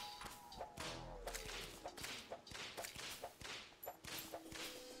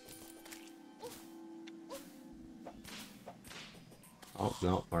 Oh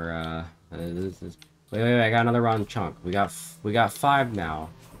no, we're wait, I got another round chunk. We got 5 now.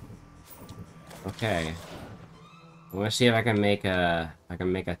 Okay. I'm gonna see if I can make a I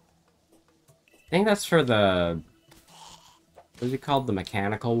think that's for the what is it called? The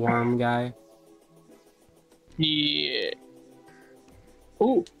mechanical worm guy? Yeah.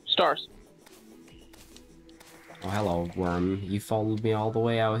 Ooh, stars. Oh, hello, worm. You followed me all the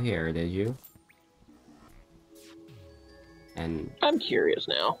way out here, did you? And I'm curious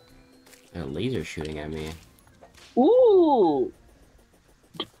now. a laser shooting at me. Ooh!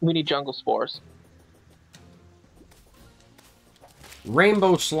 We need jungle spores.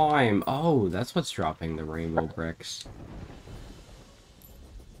 Rainbow slime! Oh, that's what's dropping the rainbow bricks.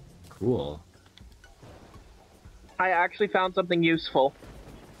 Cool. I actually found something useful.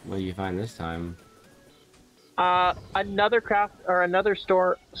 What do you find this time? Another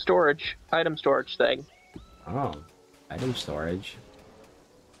item storage thing. Oh, item storage.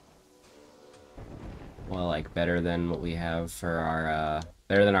 Well, like, better than what we have for our,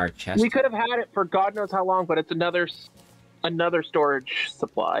 better than our chest. We could have had it for God knows how long, but it's another storage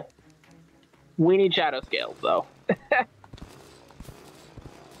supply. We need shadow scales, though.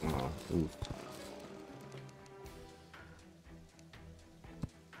 Oh, oof.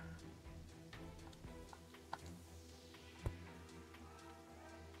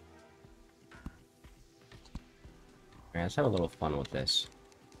 Alright, let's have a little fun with this.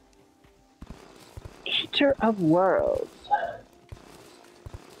 Eater of Worlds.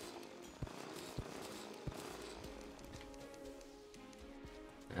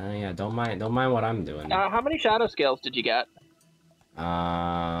 Yeah, don't mind what I'm doing. How many shadow scales did you get?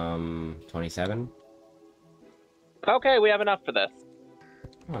 27. Okay, we have enough for this.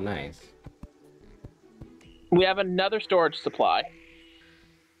 Oh, nice. We have another storage supply.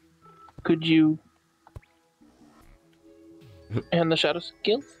 Could you... and the shadow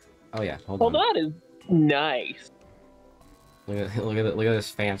scales? Oh yeah, hold Well, on. that is nice. Look at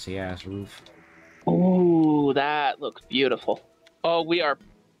this fancy ass roof. Ooh, that looks beautiful. Oh, we are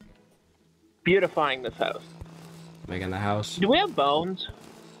beautifying this house. Making the house. Do we have bones?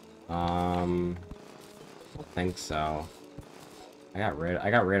 I don't think so. I got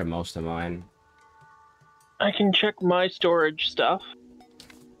rid of most of mine. I can check my storage stuff.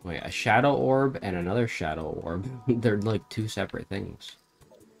 Wait, a shadow orb and another shadow orb. They're like two separate things.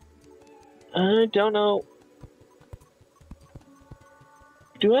 I don't know.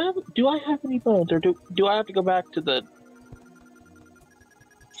 Do I have any bones, or do I have to go back to the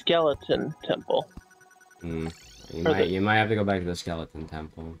skeleton temple? You might have to go back to the skeleton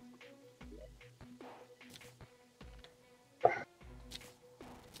temple.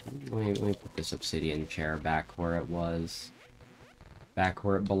 Let me put this obsidian chair back where it was. Back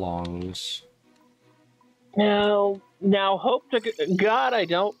where it belongs. Now, hope to God I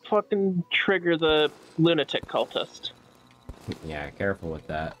don't fucking trigger the lunatic cultist. Yeah, careful with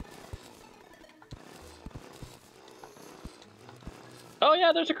that. Oh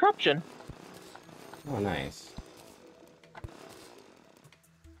yeah, there's a corruption. Oh, nice.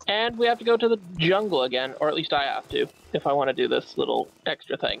 And we have to go to the jungle again, or at least I have to, if I want to do this little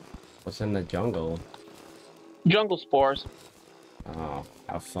extra thing. What's in the jungle? Jungle spores. Oh,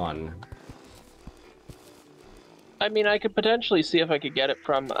 how fun. I mean, I could potentially see if I could get it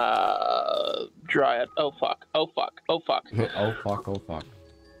from, Dryad. Oh fuck, oh fuck, oh fuck. Oh fuck, oh fuck.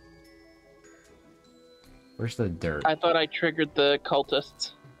 Where's the dirt? I thought I triggered the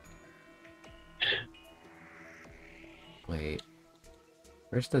cultists. Wait.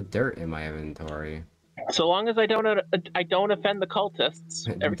 Where's the dirt in my inventory? So long as I don't offend the cultists,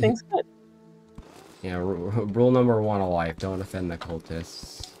 everything's good. Yeah, rule number 1 of life, don't offend the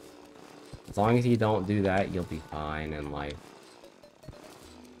cultists. As long as you don't do that, you'll be fine in life.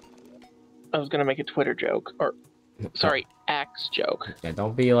 I was gonna make a Twitter joke, or sorry, X joke. Yeah,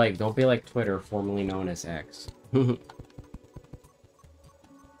 don't be like Twitter, formerly known as X.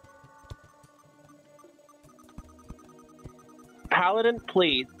 Paladin,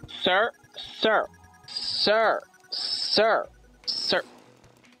 please, sir,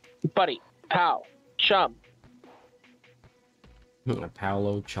 buddy, pal, chum.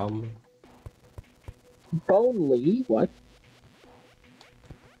 Paolo chum. Bonely, what?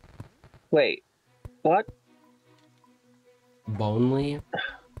 Wait, what? Bonely?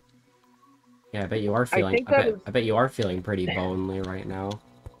 Yeah, I bet you are feeling. I bet you are feeling pretty bonely right now.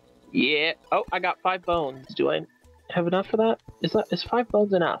 Yeah. Oh, I got 5 bones. Do I have enough for that? Is 5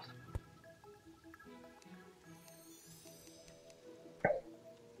 bones enough?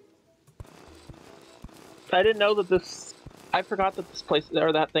 I didn't know that this. I forgot that this place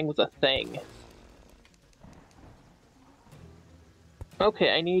or that thing was a thing.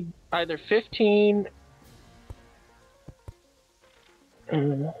 Okay, I need either 15.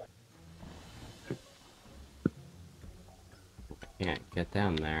 Can't get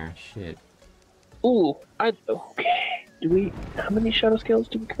down there. Shit. Ooh, okay. How many shadow scales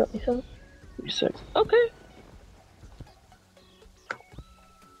do we currently have? 36. Okay.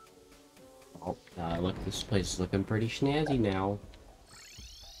 Oh, look, this place is looking pretty snazzy now.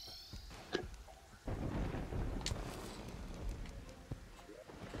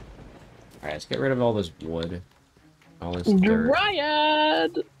 Alright, let's get rid of all this wood. All this dirt.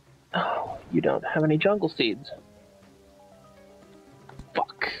 Dryad! Oh, you don't have any jungle seeds.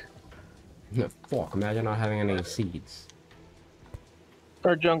 Fuck, imagine not having any seeds.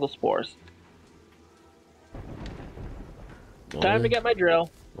 Or jungle spores. Time to get my drill.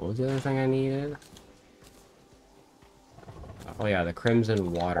 What was the other thing I needed? Oh yeah, the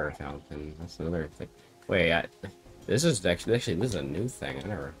crimson water fountain. That's another thing. Wait, this is actually this is a new thing. I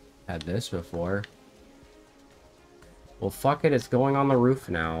never had this before. Well, fuck it. It's going on the roof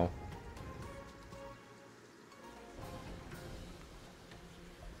now.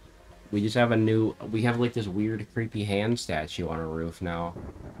 We just have a new... We have, like, this weird, creepy hand statue on our roof now.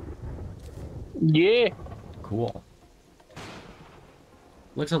 Yeah. Cool.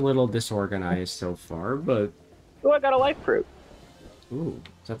 Looks a little disorganized so far, but... Oh, I got a life fruit. Ooh.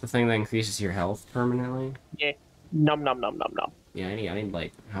 Is that the thing that increases your health permanently? Yeah. Nom nom nom nom nom. Yeah, I need,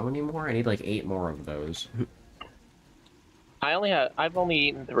 like... How many more? I need, like, 8 more of those. I've only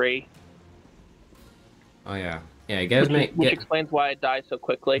eaten 3. Oh, yeah. Yeah, get as many... Which explains why I die so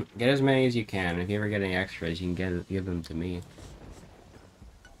quickly. Get as many as you can. If you ever get any extras, you can give them to me.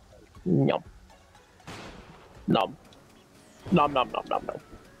 Nom. Nom. Nom nom nom nom nom.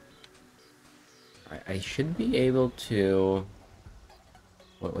 I should be able to...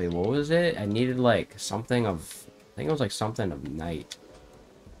 Wait, what was it? I needed, like, something of... I think it was, like, something of night.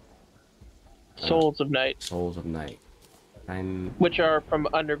 Souls of Night. Souls of Night. Which are from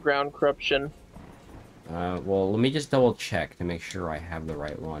underground corruption. Well, let me just double check to make sure I have the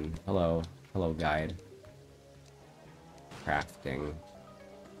right one. Hello. Hello, guide. Crafting.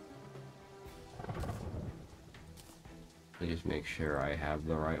 Let me just make sure I have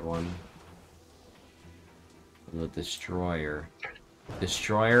the right one. The Destroyer.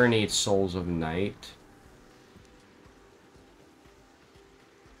 Destroyer needs Souls of Night.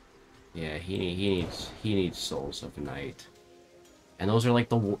 Yeah, he needs Souls of Night. And those are like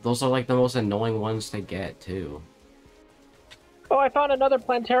the most annoying ones to get too. Oh, I found another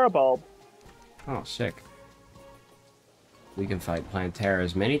Plantera bulb. Oh, sick. We can fight Plantera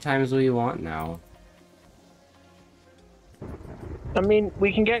as many times as we want now. I mean,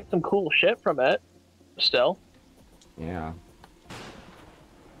 we can get some cool shit from it. Still. Yeah.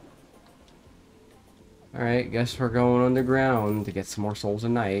 Alright, guess we're going underground to get some more Souls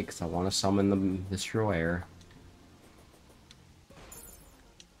of Night, because I want to summon the Destroyer.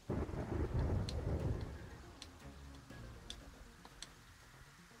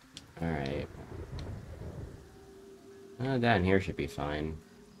 Alright. Down here should be fine.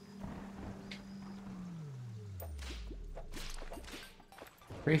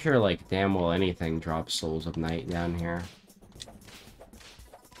 Pretty sure, like, damn well anything drops Souls of Night down here.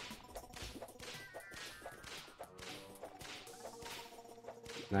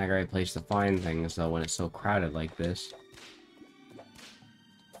 Not a great place to find things, though, when it's so crowded like this.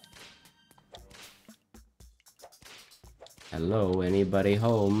 Hello, anybody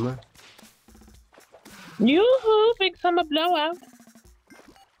home? Yoo-hoo, big summer blowout.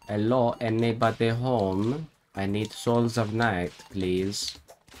 Hello, anybody home? I need Souls of Night, please.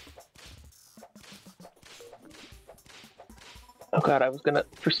 Oh god,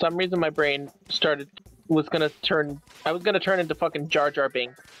 for some reason my brain I was gonna turn into fucking Jar Jar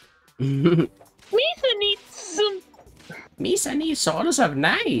Binks. Misa needs Souls of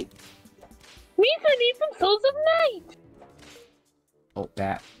Night! Misa needs some Souls of Night! Oh,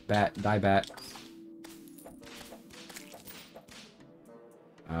 bat, die bat.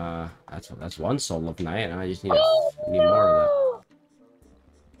 That's one Soul of Night, and I just need need more of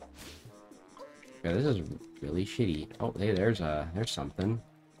that. Yeah, this is really shitty. Oh, hey, there's something.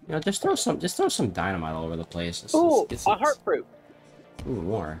 You know, just throw some dynamite all over the place. It's a heart fruit. Ooh,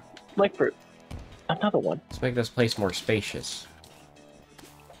 more. Life fruit. Another one. Let's make this place more spacious.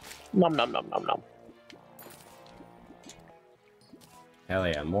 Nom nom nom nom nom. Hell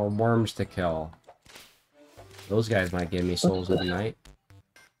yeah, more worms to kill. Those guys might give me Souls of the Night.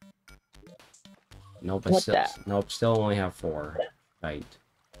 Nope, still only have 4. Right.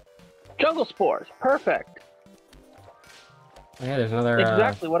 Jungle spores, perfect. Oh, yeah, there's another.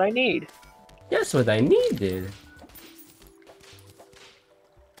 Exactly what I need. That's what I needed.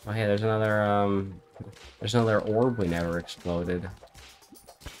 Oh, hey, there's another orb we never exploded.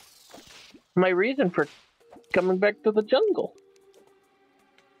 My reason for coming back to the jungle.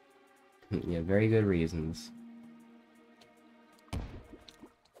 Yeah, very good reasons.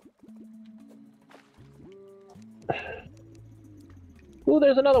 Ooh,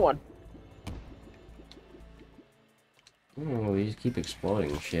 there's another one. We just keep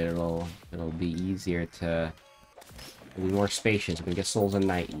exploding shit. It'll be easier to. It'll be more spacious. We can get Souls of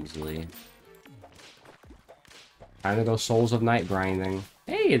Night easily. Time to go Souls of Night grinding.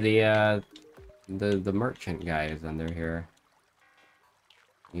 Hey, the merchant guy is under here.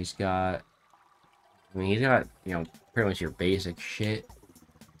 He's got I mean, he's got, you know, pretty much your basic shit.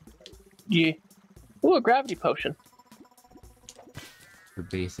 Yeah. Ooh, a gravity potion. Your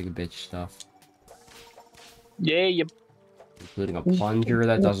basic bitch stuff. Yeah, you. Including a plunger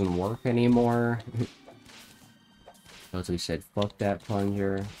that doesn't work anymore. As we said, fuck that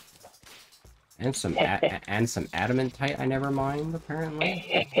plunger. And some adamantite, I never mind,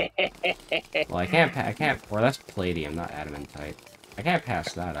 apparently. Well, I can't, or that's palladium, not adamantite. I can't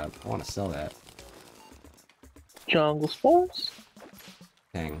pass that up. I want to sell that. Jungle spores.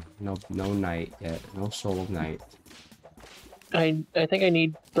 Dang, no night yet. No soul of night. I think I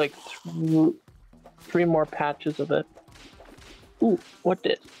need like 3 more patches of it. Ooh, what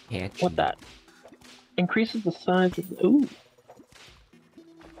this? Patchy. What that? Increases the size of the... Ooh.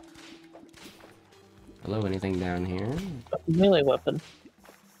 Hello, anything down here? A melee weapon.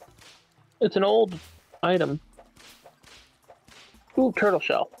 It's an old item. Ooh, turtle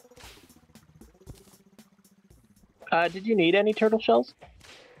shell. Did you need any turtle shells?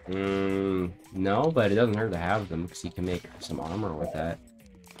 No, but it doesn't hurt to have them, because you can make some armor with that.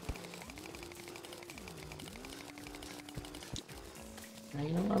 You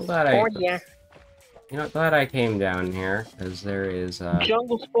know, I'm glad glad I came down here, because there is,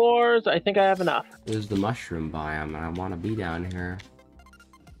 Jungle spores, I think I have enough. There's the mushroom biome, and I want to be down here.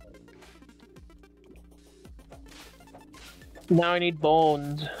 Now I need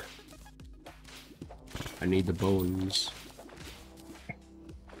bones. I need the bones.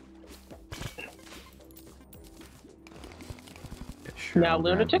 Sure, now,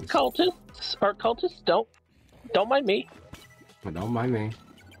 lunatic cultists, or cultists, don't mind me. Don't mind me.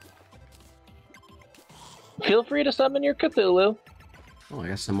 Feel free to summon your Cthulhu. Oh, I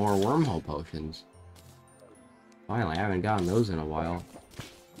got some more wormhole potions. Finally, I haven't gotten those in a while.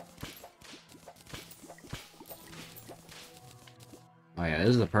 Oh yeah, this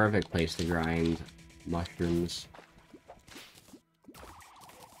is the perfect place to grind mushrooms.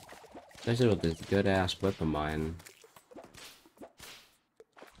 Especially with this good-ass whip of mine.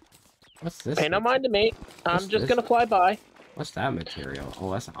 What's this? Pay no mind to me. I'm just gonna fly by. What's that material?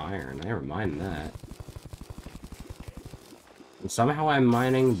 Oh, that's iron. Never mind that. And somehow I'm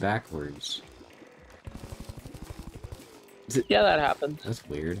mining backwards. Yeah, that happens. That's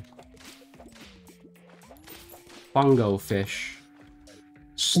weird. Fungo fish.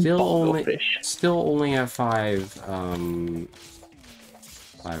 Still only have 5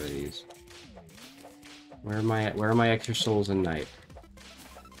 of these. Where are my extra souls in night?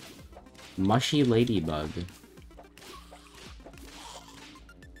 Mushy ladybug.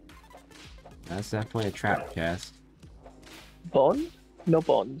 That's definitely a trap chest. Bones? No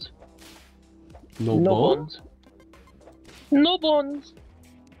bones. No bones? No bones.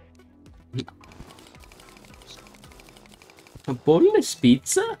 A boneless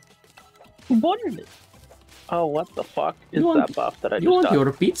pizza? Boneless. Oh, what the fuck is that buff that I just got? You want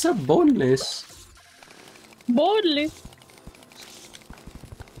your pizza boneless? Boneless.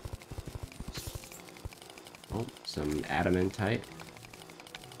 Oh, some adamantite.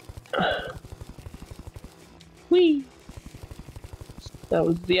 Whee! That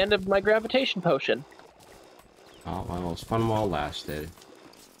was the end of my gravitation potion. Oh, well, it was fun while it lasted.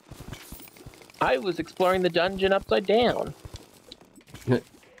 I was exploring the dungeon upside down.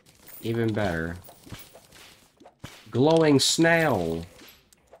 Even better. Glowing snail!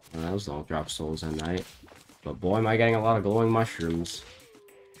 Well, those don't drop souls at night. But boy, am I getting a lot of glowing mushrooms.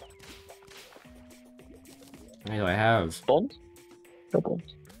 How many do I have? Bones? No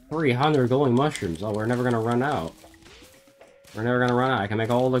bones. 300 glowing mushrooms. Oh, we're never gonna run out. We're never gonna run out. I can make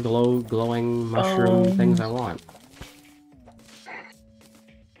all the glowing mushroom things I want.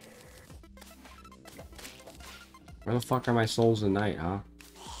 Where the fuck are my souls at night, huh?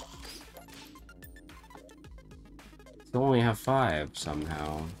 Still only have 5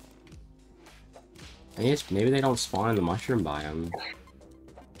 somehow. Maybe they don't spawn in the mushroom biome.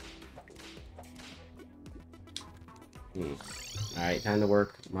 Alright, time to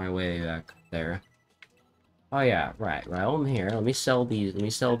work my way back there. Oh yeah, right, I'm here. Let me sell these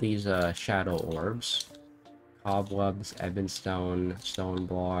shadow orbs. Cobwebs, ebonstone, stone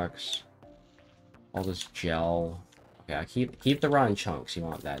blocks, all this gel. Okay, keep the rotten chunks, you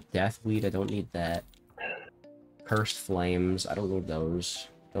want that. Deathweed, I don't need that. Cursed flames, I don't need those.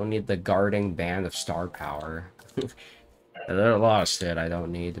 Don't need the guarding band of star power. They're lost it, I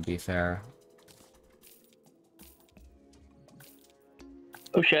don't need, to be fair.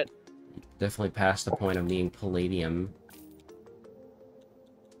 Oh shit. Definitely past the point of needing palladium.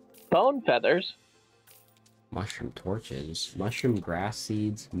 Bone feathers. Mushroom torches. Mushroom grass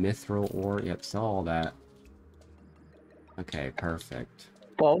seeds. Mithril ore. Yep, sell all that. Okay, perfect.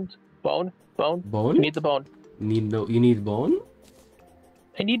 Bones. Bone? Bone? Bone? You need the bone. You need bone?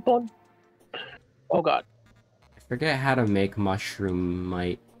 I need bone. Oh god. I forget how to make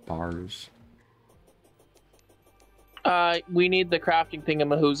Shroomite bars. We need the crafting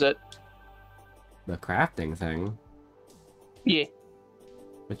thingamahoosit. The crafting thing? Yeah.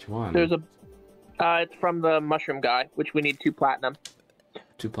 Which one? There's a... it's from the mushroom guy, which we need 2 platinum.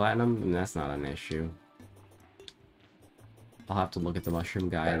 2 platinum? That's not an issue. I'll have to look at the mushroom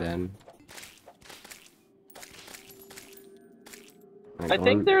guy then. I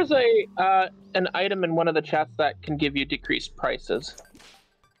think there's a an item in one of the chats that can give you decreased prices.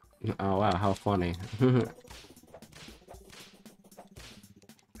 Oh wow, how funny.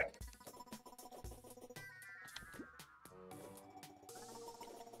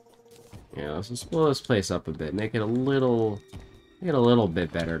 Yeah, let's just blow this place up a bit. Make it a little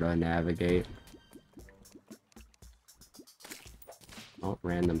bit better to navigate. Oh,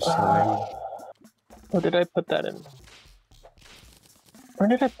 random slime. Where did I put that in? Where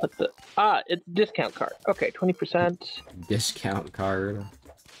did I put the... Ah, it's discount card. Okay, 20%. Discount card.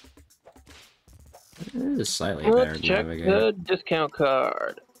 It is slightly better Let's to check navigate. the discount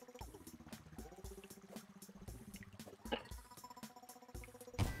card.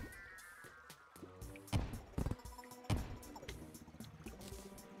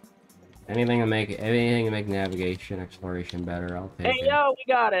 Anything to make navigation, exploration better, I'll take Hey, it. yo, we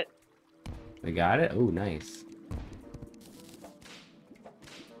got it. We got it? Oh, nice.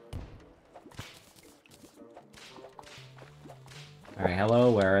 Alright,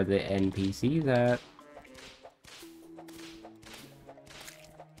 hello, where are the NPCs at?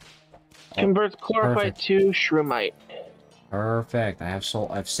 Converts chlorophyte perfect. to shroomite. Perfect. I have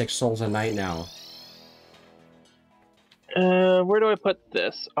 6 souls a night now. Where do I put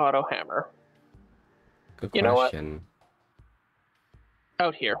this auto hammer? Good You know what? question.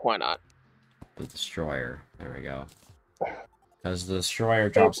 Out here, why not? The destroyer. There we go. Because the destroyer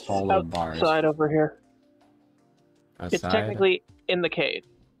drops hollow bars. Outside over here. Outside? It's technically in the cave.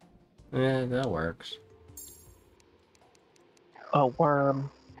 Eh, that works. A worm.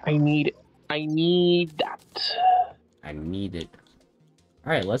 I need that. I need it.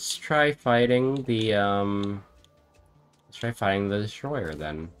 Alright, let's try fighting the, let's try fighting the destroyer,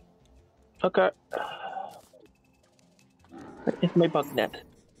 then. Okay. Where is my bug net?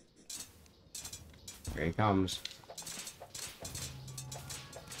 Here he comes.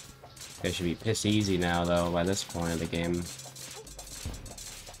 They should be piss easy now, though, by this point of the game.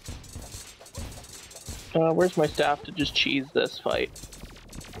 Where's my staff to just cheese this fight?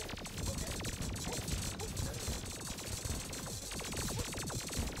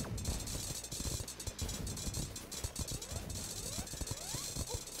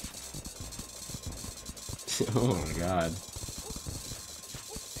 Oh my god.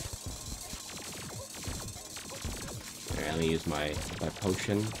 Alright, let me use my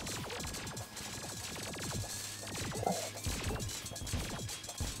potion.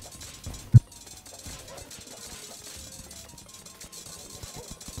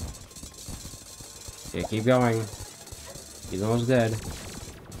 Yeah, keep going. He's almost dead.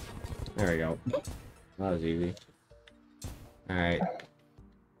 There we go. That was easy. Alright.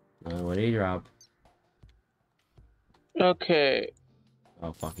 What did he drop? Okay.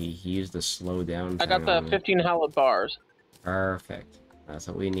 Oh fuck, he used the slow down I got thing the on me. 15 hallowed bars. Perfect. That's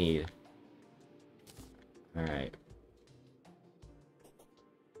what we need. Alright.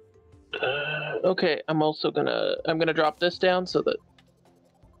 Okay, I'm gonna drop this down so that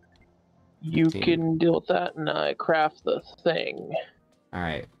you 15. can deal with that, and I craft the thing.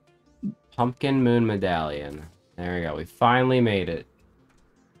 Alright. Pumpkin Moon Medallion. There we go. We finally made it.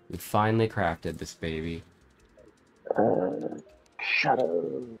 We finally crafted this baby.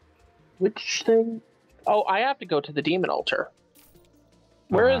 Shadow. Which thing? Oh, I have to go to the demon altar.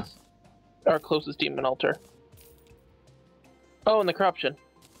 Where is our closest demon altar? Oh, in the corruption.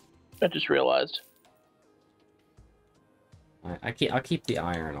 I just realized. I'll keep the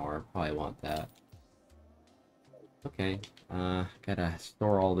iron ore. Probably want that. Okay. Gotta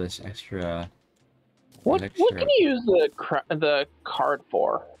store all this extra. What can you use the card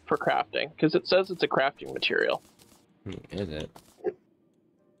for crafting? Because it says it's a crafting material. Is it?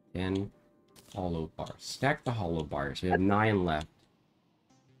 10 hollow bars. Stack the hollow bars. We have 9 left.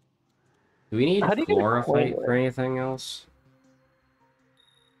 Do we need chlorophyte for anything else?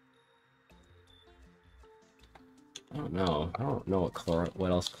 I don't know. I don't know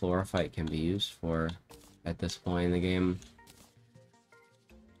what else chlorophyte can be used for at this point in the game.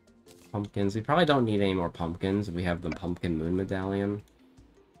 Pumpkins. We probably don't need any more pumpkins. We have the Pumpkin Moon Medallion.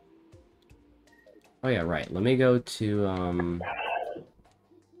 Oh yeah, right. Let me go to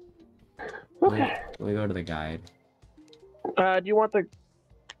Okay. Let me go to the guide. Do you want the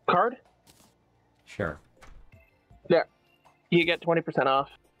card? Sure. There. You get 20% off.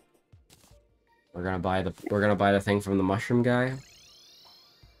 We're gonna buy the thing from the mushroom guy.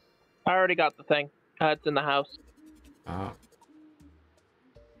 I already got the thing. It's in the house. Oh.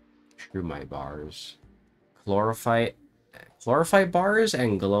 Shroomite bars. Chlorophyte bars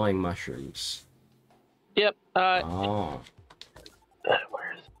and glowing mushrooms. Yep. Oh.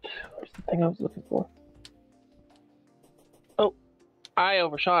 Where's the thing I was looking for? Oh, I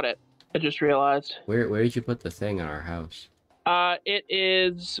overshot it. I just realized. Where did you put the thing in our house? It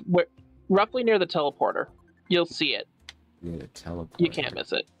is roughly near the teleporter. You'll see it. Near the teleporter. You can't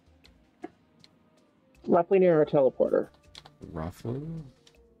miss it. Roughly near our teleporter. Roughly?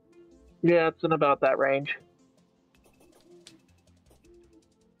 Yeah, it's in about that range.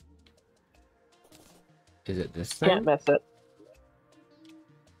 Is it this thing? Can't miss it.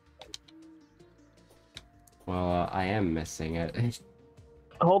 Well, I am missing it.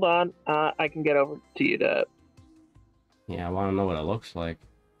 Hold on. I can get over to you to... Yeah, I want to know what it looks like.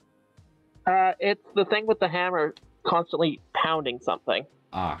 It's the thing with the hammer constantly pounding something.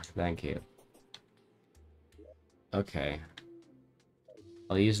 Ah, thank you. Okay.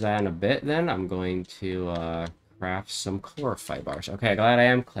 I'll use that in a bit then. I'm going to craft some chlorophyte bars. Okay,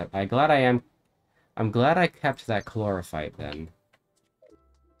 I'm glad I kept that chlorophyte then.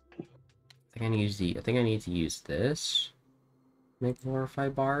 I think I need to use this. Make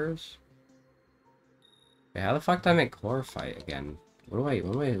chlorophyte bars. Okay, how the fuck do I make chlorophyte again? What am I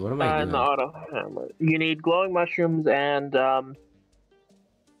doing? The auto hammer. You need glowing mushrooms and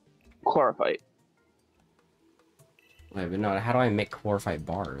chlorophyte. Wait, but no, how do I make chlorophyte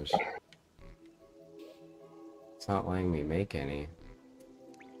bars? It's not letting me make any.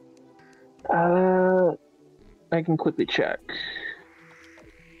 I can quickly check.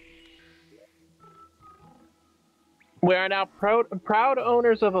 We are now proud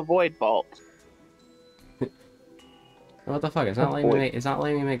owners of a void vault. What the fuck? It's not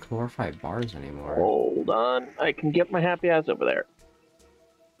letting me make chlorophyte bars anymore. Hold on, I can get my happy ass over there.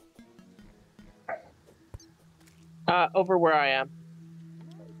 Over where I am.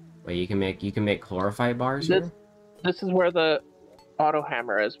 Wait, you can make chlorophyte bars here? This is where the auto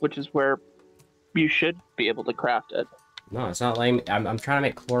hammer is, which is where you should be able to craft it. No, it's not letting me. I'm trying to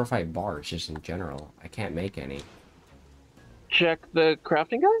make chlorophyte bars just in general. I can't make any. Check the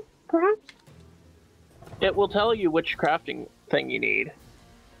crafting guide, perhaps? It will tell you which crafting thing you need.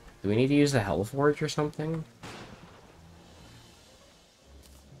 Do we need to use the Hellforge or something?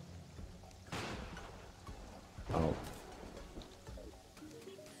 Oh.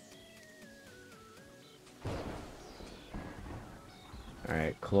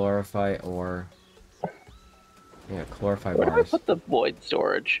 Alright, chlorophyte ore. Yeah, chlorophyte Where do I bars. put the void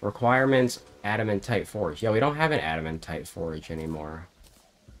storage? Requirements, adamantite forge. Yeah, we don't have an adamantite forge anymore.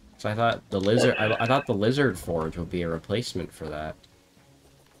 So I thought the lizard I thought the lizard forge would be a replacement for that.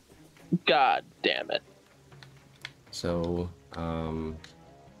 God damn it. So, I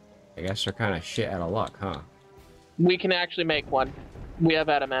guess they're kind of shit out of luck, huh? We can actually make one. We have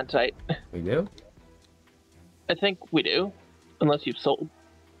adamantite. We do? I think we do. Unless you've sold.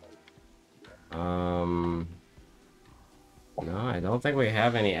 No, I don't think we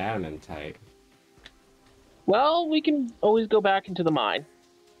have any adamantite. Well, we can always go back into the mine.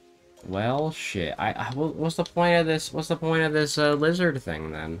 Well, shit. What's the point of this? What's the point of this lizard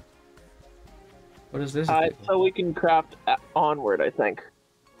thing then? What is this? So we can craft onward, I think.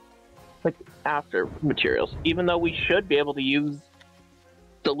 Like after materials, even though we should be able to use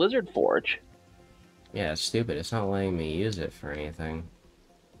the lizard forge. Yeah, it's stupid. It's not letting me use it for anything.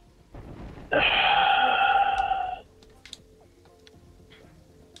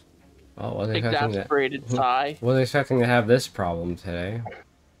 Oh, wasn't Exasperated sigh. Wasn't expecting to have this problem today.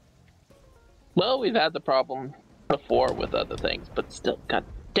 Well, we've had the problem before with other things, but still, god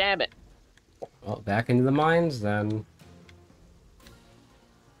damn it. Well, back into the mines then.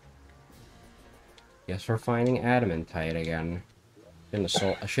 Guess we're finding adamantite again. I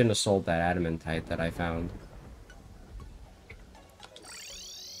shouldn't have sold that adamantite that I found.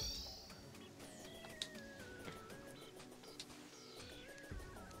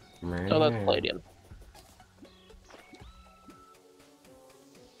 Oh, that's palladium.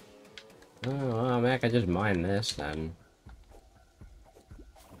 Oh, well, man, I could just mine this then.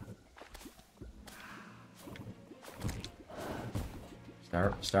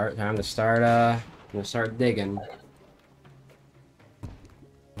 Time to start digging.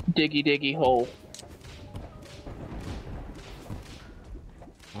 Diggy diggy hole.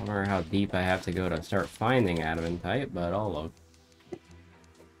 I don't know how deep I have to go to start finding adamantite, but I'll look.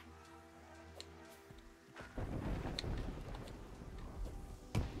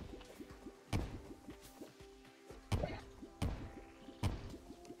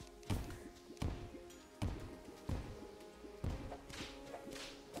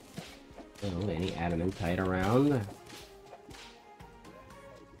 Oh, any adamantite around?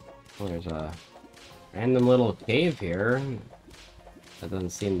 Oh, there's a random little cave here. That doesn't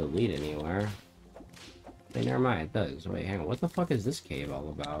seem to lead anywhere. Wait, never mind, it does. Wait, hang on. What the fuck is this cave all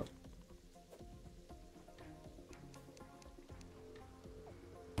about?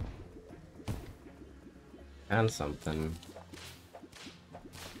 Found something.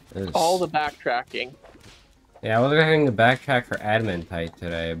 There's... All the backtracking. Yeah, I wasn't having to backtrack for adamantite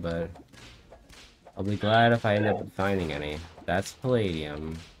today, but I'll be glad if I end up finding any. That's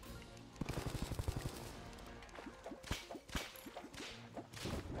palladium.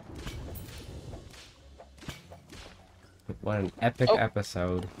 What an epic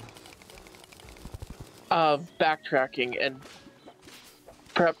episode. Of backtracking and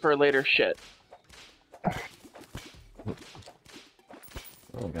prep for later shit.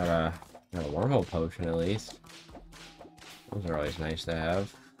 Oh, got a wormhole potion at least. Those are always nice to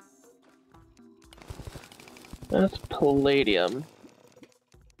have. That's palladium.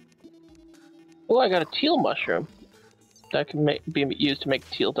 Oh, I got a teal mushroom. That can be used to make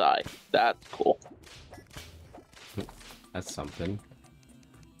teal dye. That's cool. That's something.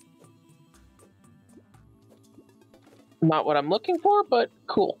 Not what I'm looking for, but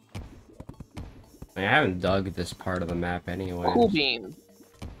cool. I mean, I haven't dug this part of the map anyway. Cool beans.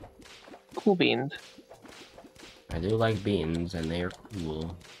 Cool beans. I do like beans, and they are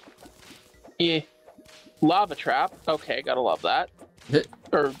cool. Yeah. Lava trap. Okay, gotta love that.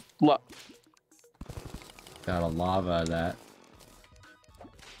 Or, Got a lava that.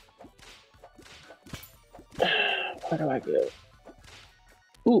 where do I go?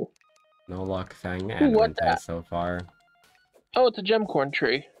 Ooh. No luck finding Ooh, what's adamantite that? so far. Oh, it's a gemcorn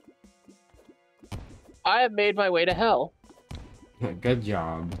tree. I have made my way to hell. Good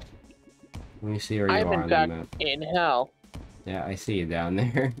job. Let me see where you I am are in on fact the map. in hell. Yeah, I see you down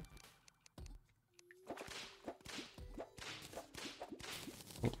there.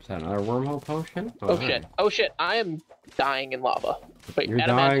 Is that another wormhole potion? Oh shit. Oh shit, I am dying in lava. Wait, You're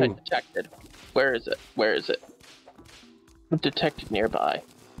adamantite dying. detected. Where is it? Where is it? Detected nearby.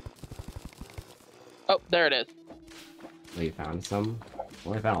 Oh, there it is. Oh, you found some?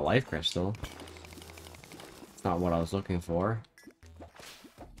 Well, I found a life crystal. It's not what I was looking for.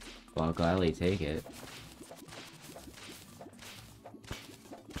 Well, I'll gladly take it.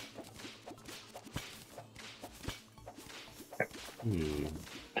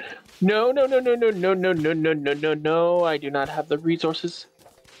 No, no, no, no, no, no, no, no, no, no, no, no. I do not have the resources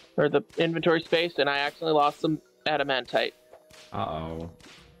or the inventory space, and I accidentally lost some adamantite. Uh-oh.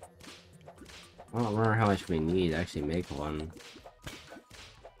 I don't remember how much we need to actually make one.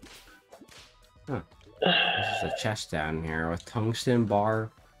 Huh. This is a chest down here with tungsten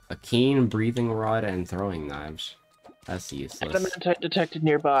bar, a keen breathing rod, and throwing knives. That's useless. Adamantite detected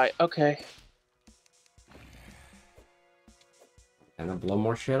nearby. Okay. And to blow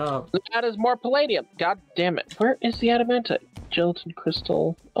more shit up. That is more palladium. God damn it. Where is the adamantite? Gelatin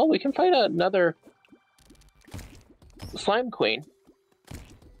crystal. Oh, we can fight another slime queen.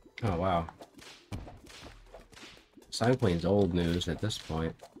 Oh, wow. Slime Queen's old news at this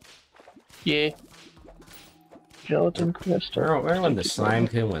point. Yeah. Gelatin crystal. Remember when the Slime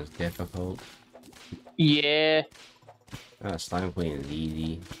Queen was difficult? Yeah. Slime Queen is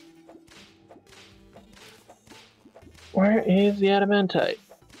easy. Where is the adamantite?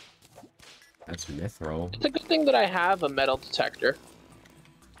 That's mithril. It's a good thing that I have a metal detector.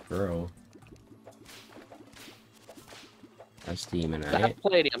 Bro. That's demonite. That's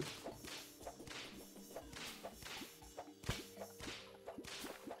palladium.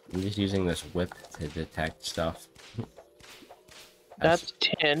 I'm just using this whip to detect stuff. That's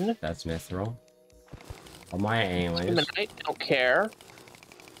tin. That's mithril. Oh my, anyways. Demonite, don't care.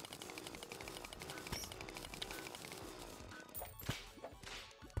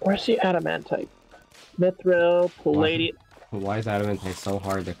 Where's the adamantite? Mithril, palladium. Why is adamantite so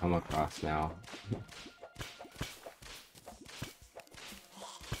hard to come across now?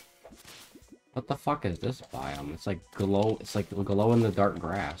 What the fuck is this biome? It's like glow. It's like glow in the dark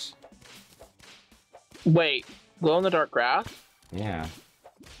grass. Wait, glow in the dark grass? Yeah.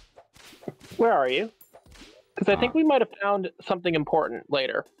 Where are you? Because I think we might have found something important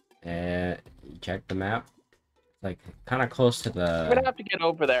later. Check the map. Like kind of close to the. I'm gonna have to get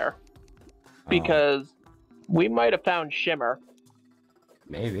over there because we might have found shimmer.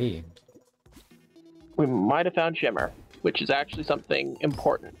 Maybe. We might have found shimmer, which is actually something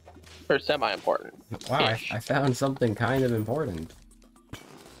important. Or semi-important. Wow, I found something kind of important.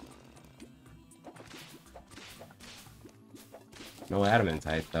 No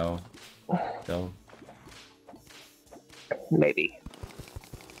adamantite, though. Still. Maybe.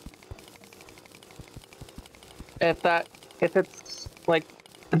 if it's like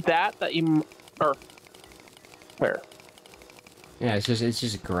that you or where? Yeah, it's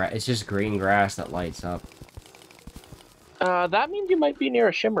just green grass that lights up. That means you might be near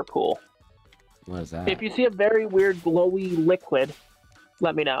a shimmer pool. What is that? If you see a very weird glowy liquid,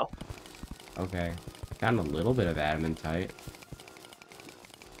 let me know. Okay. Got a little bit of adamantite.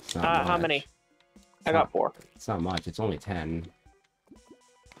 It's not much. How many? I got 4. It's not much. It's only 10.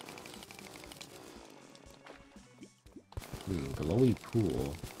 Glowy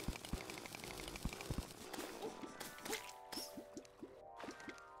pool.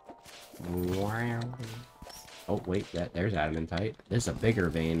 Wow. Oh, wait. There's adamantite. This is a bigger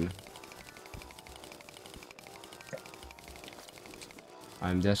vein.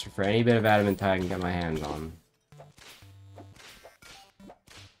 I'm desperate for any bit of adamantite I can get my hands on.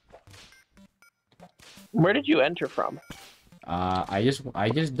 Where did you enter from? I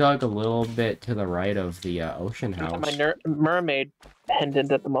just dug a little bit to the right of the ocean house. My mermaid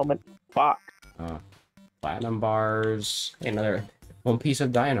pendant at the moment. Fuck. Platinum bars. Hey, another one piece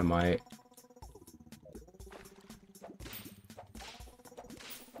of dynamite.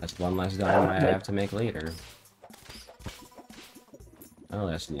 That's one less dynamite I have to make later. Oh,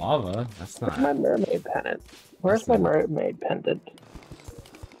 that's lava. That's not. Where's my mermaid pendant? Where's my mermaid pendant?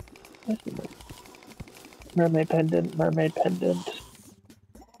 Mermaid pendant, mermaid pendant.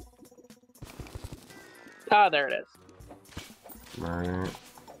 Ah, there it is.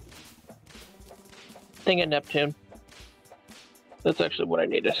 Thing at Neptune. That's actually what I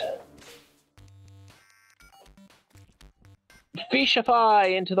needed.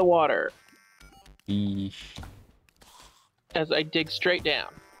 Fishify into the water. Fish. As I dig straight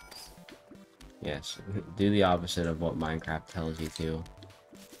down. Yes, do the opposite of what Minecraft tells you to.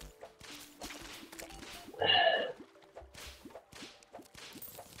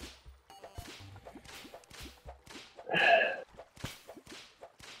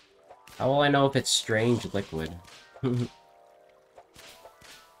 How will I know if it's strange liquid? If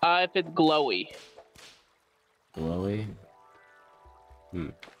it's glowy. Glowy? I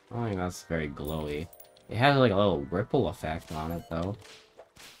don't think that's very glowy. It has like a little ripple effect on it, though.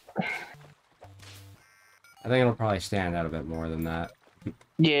 I think it'll probably stand out a bit more than that.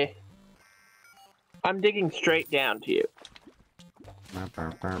 Yeah. I'm digging straight down to you.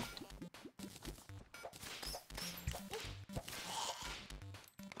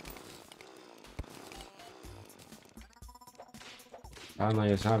 Finally,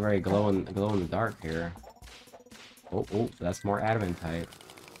 it's not very glow in the dark here. Oh, that's more adamantite.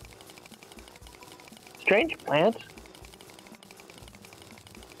 Strange plant.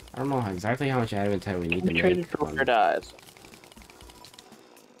 I don't know exactly how much adamantite we need to make. Traded for weird eyes.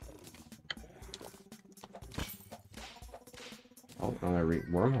 Oh, another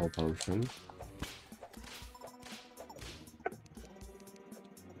wormhole potion.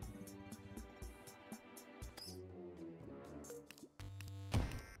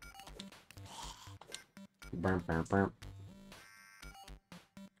 Burp, burp, burp.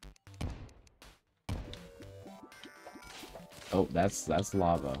 Oh, that's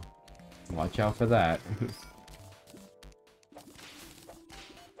lava. Watch out for that.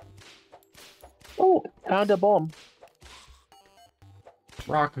 Oh, found a bomb.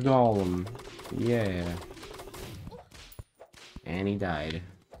 Rock golem. Yeah. And he died.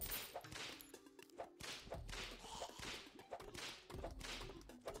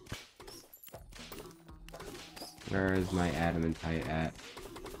 Where is my adamantite at?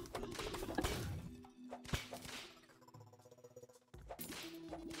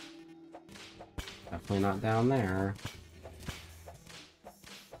 Definitely not down there.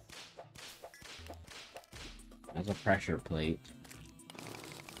 There's a pressure plate.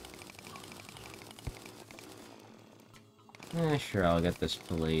 Sure, I'll get this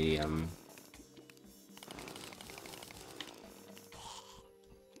palladium.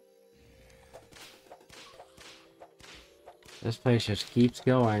 This place just keeps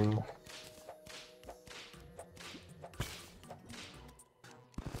going.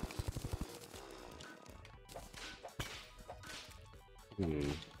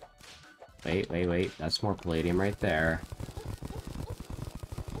 Wait. That's more palladium right there.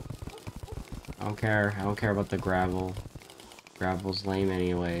 I don't care about the gravel. Gravel's lame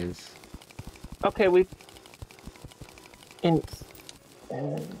anyways. Okay,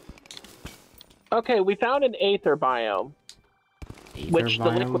 Okay, we found an aether biome. Which the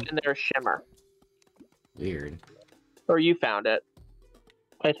liquid in there is shimmer. Weird. Or you found it.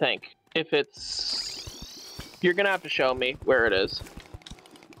 I think. If it's... You're gonna have to show me where it is.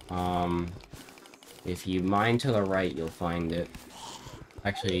 If you mine to the right, you'll find it.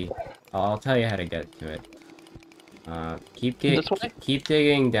 Actually, I'll tell you how to get to it. This way? Keep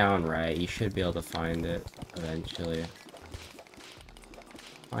digging down, right? You should be able to find it eventually.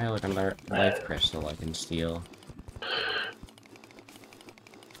 Oh, yeah, look, another life crystal I can steal.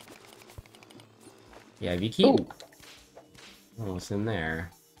 Yeah, if you keep... Ooh. Oh, what's in there?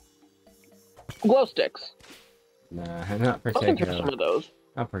 Glow sticks. Nah, not I'll throw particularly. some of those.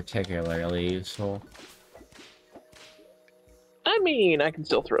 Not particularly useful. I mean, I can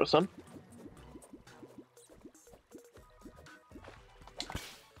still throw some.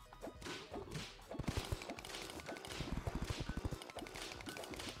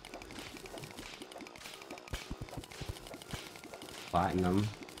 Platinum.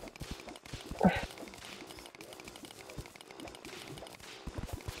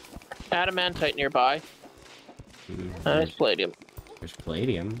 Adamantite nearby. Nice palladium. There's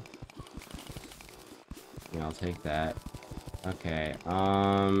palladium. Yeah, I'll take that. Okay,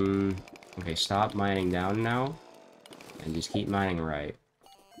 okay, stop mining down now. And just keep mining right.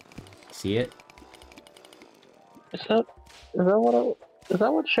 See it? Is that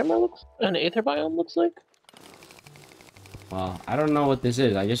what Shimmer looks, an Aether biome looks like? Well, I don't know what this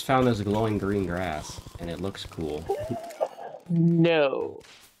is. I just found this glowing green grass, and it looks cool. No.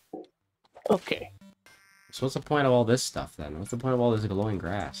 Okay. So what's the point of all this stuff, then? What's the point of all this glowing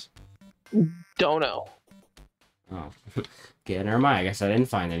grass? Don't know. Oh. Okay, never mind. I guess I didn't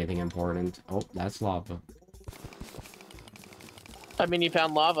find anything important. Oh, that's lava. I mean, you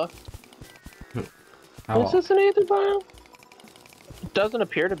found lava. How... Is this an Aether biome? It doesn't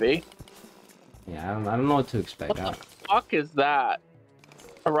appear to be. Yeah, I don't know what to expect. What the fuck is that?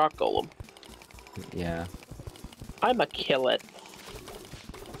 A rock golem. Yeah. I'ma kill it.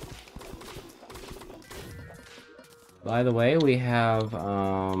 By the way, we have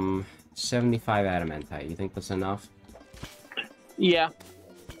 75 adamantite. You think that's enough? Yeah.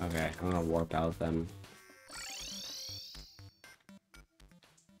 Okay, I'm gonna warp out then.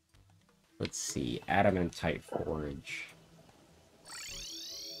 Let's see, adamantite forge.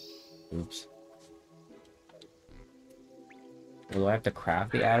 Oops. Do I have to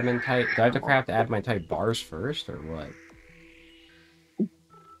craft the adamantite? Do I have to craft adamantite bars first, or what?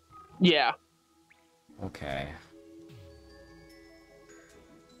 Yeah. Okay.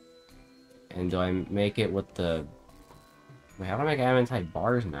 And do I make it with the... Wait, how do I make adamantite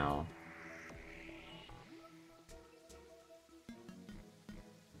bars now?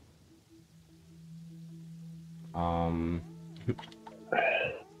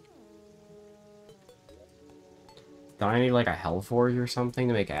 Do I need like a hell forge or something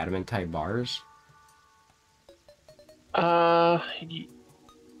to make adamantite bars? If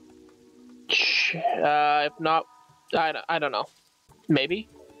not, I don't know. Maybe.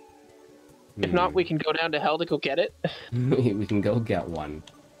 If not, we can go down to hell to go get it. We can go get one.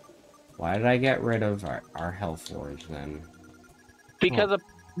 Why did I get rid of our hell forge then? Because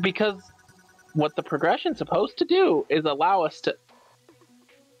what the progression's supposed to do is allow us to...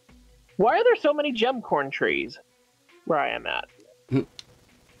 Why are there so many gem corn trees where I am at?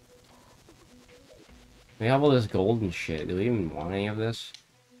 We have all this gold and shit. Do we even want any of this?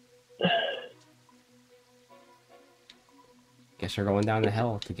 Guess we're going down to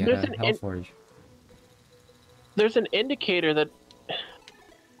hell to get a hell forge. There's an indicator that...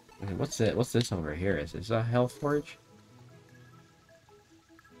 Okay, what's it? What's this over here? Is this a hell forge?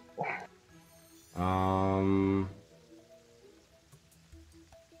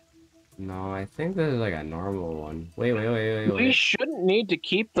 No, I think this is like a normal one. Wait. We shouldn't need to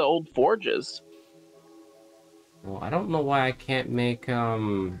keep the old forges. Well, I don't know why I can't make, I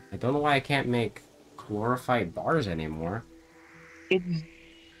don't know why I can't make glorified bars anymore. It's...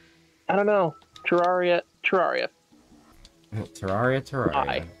 I don't know. Terraria. Terraria.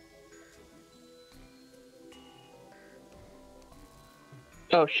 Hi.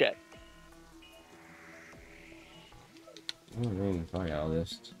 Oh, shit. Oh, man, fuck all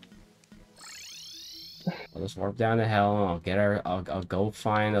this. I'll just warp down to hell and I'll get I'll go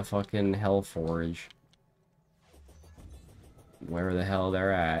find a fucking hell forge. Wherever the hell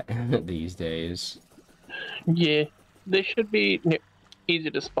they're at these days. Yeah, they should be easy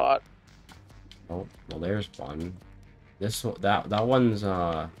to spot. Oh, well, there's one. That one's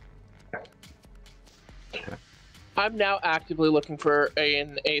I'm now actively looking for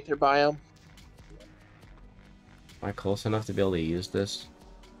an Aether biome. Am I close enough to be able to use this?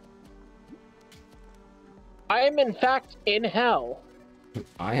 I am in fact in hell.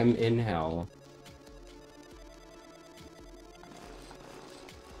 I am in hell.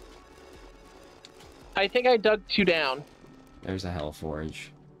 I think I dug 2 down. There's a hell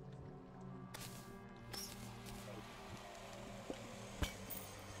forge.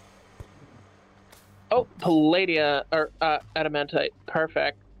 Oh, Palladia or adamantite.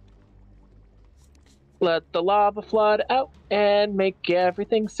 Perfect. Let the lava flood out and make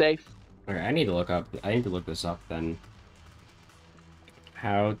everything safe. Okay, I need to look this up then.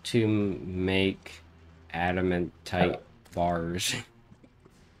 How to make adamantite bars.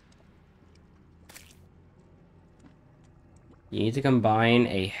 You need to combine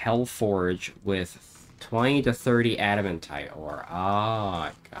a Hellforge with 20 to 30 adamantite ore.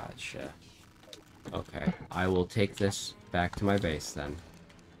 Ah, gotcha. Okay, I will take this back to my base then.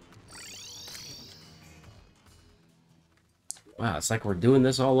 Wow, it's like we're doing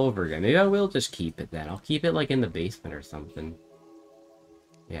this all over again. Maybe I will just keep it then. I'll keep it like in the basement or something.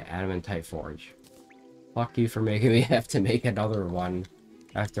 Yeah, adamantite forge. Fuck you for making me have to make another one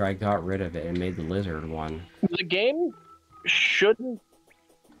after I got rid of it and made the lizard one. The game shouldn't...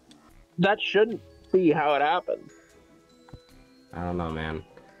 That shouldn't be how it happens. I don't know, man.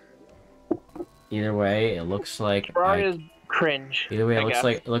 Either way, it looks like Terraria's cringe. Either way,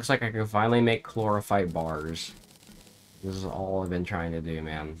 it looks like I can finally make chlorophyte bars. This is all I've been trying to do,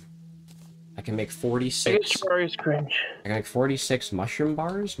 man. I can make 46. Terraria's cringe. I can make 46 mushroom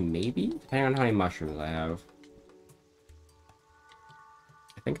bars, maybe, depending on how many mushrooms I have.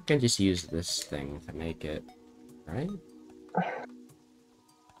 I think I can just use this thing to make it, right?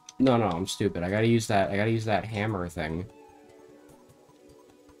 No, I'm stupid. I gotta use that hammer thing.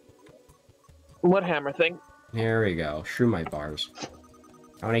 What hammer thing? Here we go. Shroomite bars.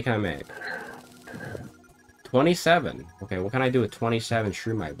 How many can I make? 27. Okay, what can I do with 27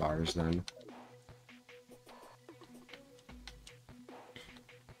 Shroomite bars then?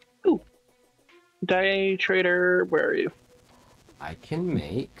 Ooh. Day trader, where are you? I can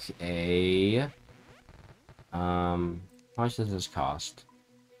make a... how much does this cost?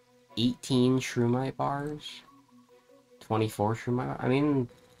 18 Shroomite bars? 24 Shroomite... I mean,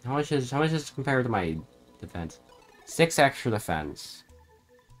 how much is this compared to my defense? 6 extra defense.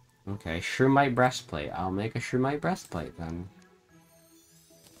 Okay, Shroomite breastplate. I'll make a Shroomite breastplate then.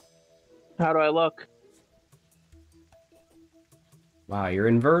 How do I look? Wow, you're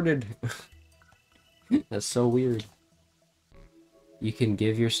inverted. That's so weird. You can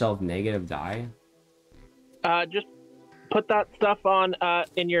give yourself negative die? Just put that stuff on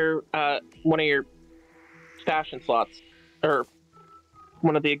in your one of your station slots, or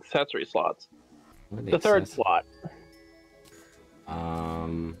one of the accessory slots. The third slot.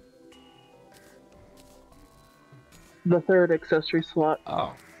 The third accessory slot.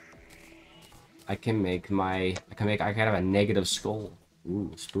 Oh. I can have a negative skull.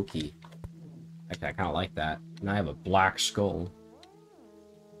 Ooh, spooky. Actually, I kind of like that. And I have a black skull.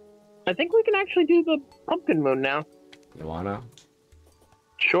 I think we can actually do the pumpkin moon now. You wanna?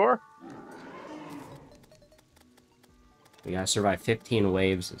 Sure. We gotta survive 15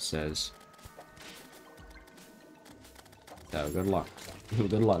 waves, it says. So, good luck.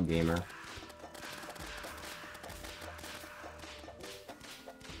 Good luck, gamer.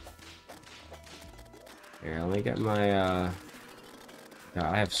 Here, let me get my, God,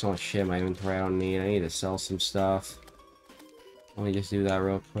 I have so much shit in my inventory I don't need. I need to sell some stuff. Let me just do that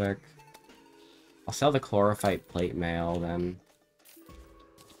real quick. I'll sell the chlorophyte plate mail, then.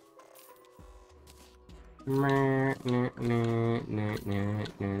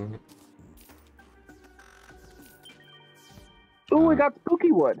 Ooh, we got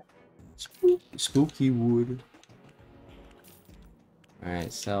spooky wood. Spooky wood.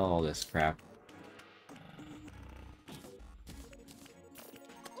 Alright, sell all this crap.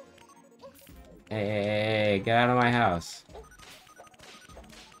 Hey, get out of my house.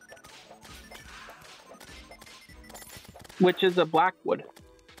 Which is a blackwood.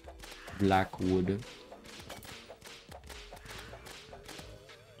 Blackwood.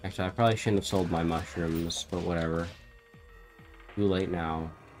 Actually, I probably shouldn't have sold my mushrooms, but whatever. Too late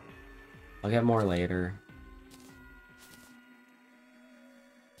now. I'll get more later.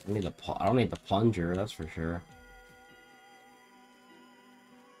 I don't need the plunger, that's for sure.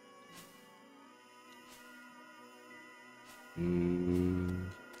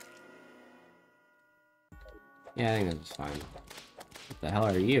 Yeah, I think this is fine. What the hell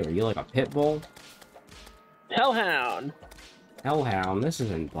are you? Are you like a pit bull? Hellhound. Hellhound? This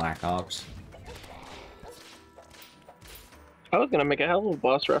isn't Black Ops. I was gonna make a hell of a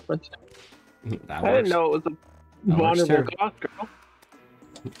boss reference. That I didn't know it was a vulnerable goth girl.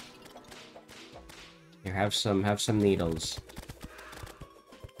 Here, have some needles.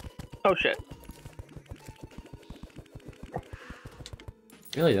 Oh shit.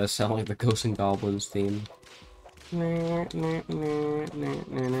 It really does sound like the Ghosts and Goblins theme. Now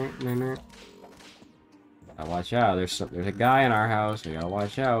watch out, there's a guy in our house, we gotta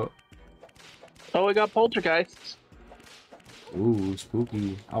watch out. Oh, we got poltergeists. Ooh,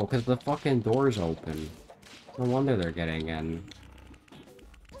 spooky. Oh, because the fucking door's open. No wonder they're getting in.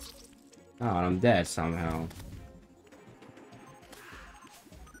 Oh, and I'm dead somehow.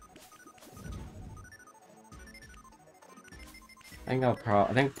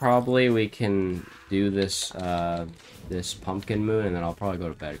 I think probably we can do this this pumpkin moon, and then I'll probably go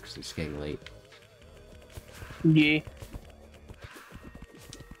to bed because it's getting late. Yeah.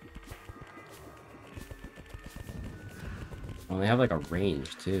 Well, they have like a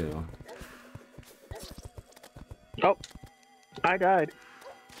range too. Oh, I died.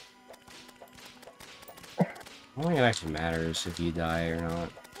 I don't think it actually matters if you die or not.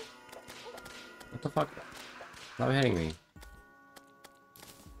 What the fuck? Stop hitting me.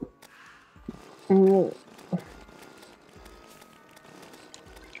 Ooh.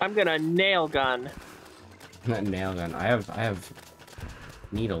 I'm gonna nail gun. Not nail gun. I have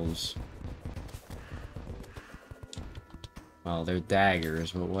needles. Well, they're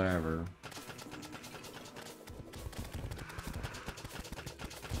daggers, but whatever.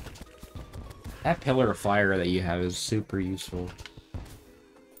 That pillar of fire that you have is super useful.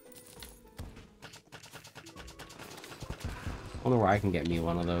 I wonder where I can get me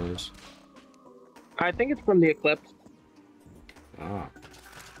one of those. I think it's from the eclipse. Ah.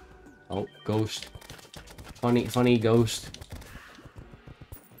 Oh, ghost. Funny ghost.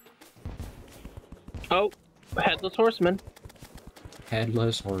 Oh, headless horseman.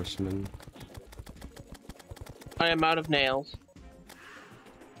 Headless horseman. I am out of nails.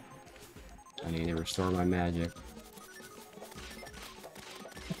 I need to restore my magic.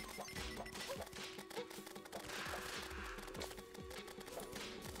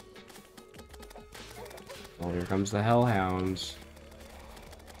 Oh, here comes the hellhounds.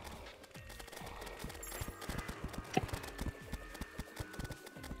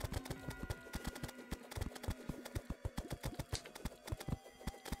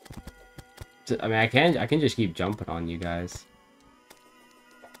 I mean, I can just keep jumping on you guys.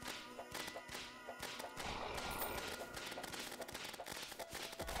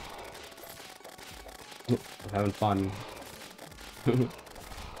 I'm having fun.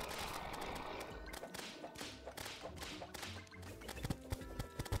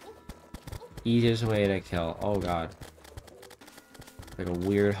 Easiest way to kill. Oh god. Like a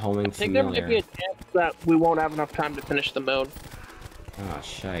weird homing I think there might be a chance that we won't have enough time to finish the moon. Oh,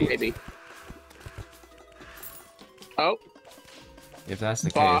 shite. Maybe. Oh. If that's the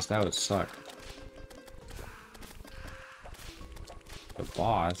case, that would suck. The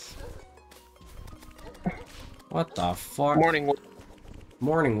boss? What the fuck? Morning wood.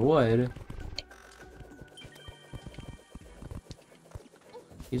 Morning wood?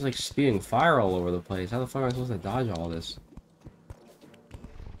 He's like spewing fire all over the place. How the fuck am I supposed to dodge all this?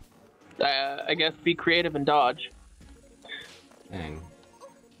 I guess be creative and dodge. Dang.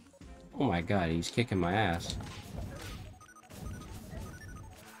 Oh my god, he's kicking my ass.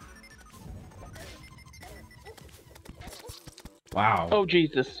 Wow. Oh,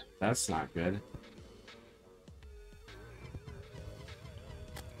 Jesus. That's not good.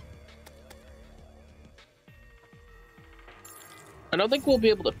 I don't think we'll be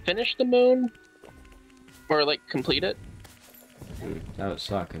able to finish the moon. Or, like, complete it. That would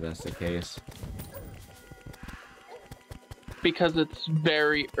suck if that's the case. Because it's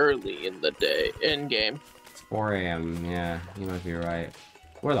very early in the day, in game. It's 4 a.m. Yeah, you might be right.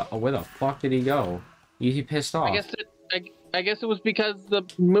 Where the fuck did he go? He pissed off. I guess it was because the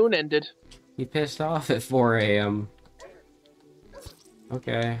moon ended. He pissed off at 4 a.m.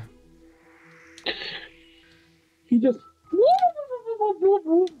 Okay. He just...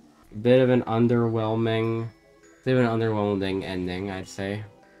 Bit of an underwhelming ending, I'd say.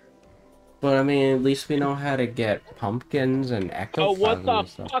 But I mean, at least we know how to get pumpkins and echo. Oh, what the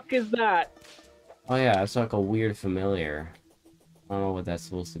fuck is that? Oh yeah, it's like a weird familiar. I don't know what that's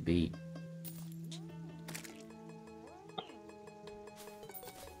supposed to be.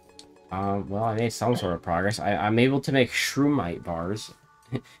 Well, I made some sort of progress. I'm able to make Shroomite bars.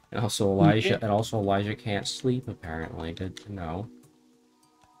 And also Elijah can't sleep, apparently. Good to know.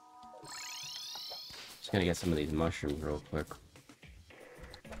 Just gonna get some of these mushrooms real quick.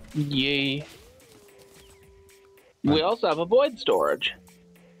 Yay. We also have a void storage.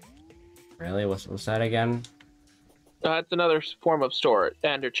 Really? What's that again? It's another form of storage.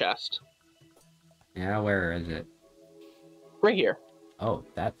 Ender chest. Yeah, where is it? Right here. Oh,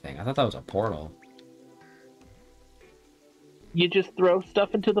 that thing. I thought that was a portal. You just throw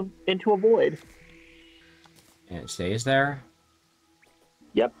stuff into a void. And it stays there?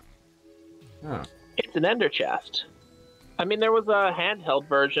 Yep. Huh. It's an ender chest. I mean, there was a handheld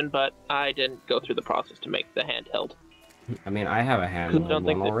version, but I didn't go through the process to make the handheld. I mean, I have a Because I handheld don't one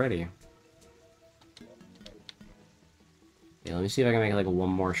think that... already. Yeah, let me see if I can make like one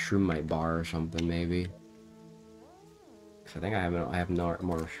more Shroomite bar or something, maybe. Because I think I have no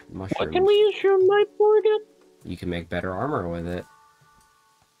more mushrooms. What can we use Shroomite for again? You can make better armor with it.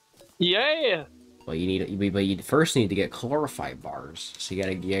 Yeah! But you first need to get chlorophyte bars. So you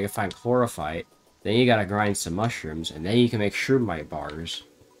gotta find chlorophyte, then you gotta grind some mushrooms, and then you can make Shroomite bars.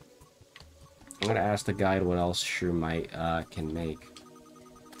 I'm gonna ask the guide what else Shroomite can make.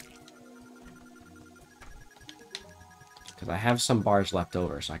 Because I have some bars left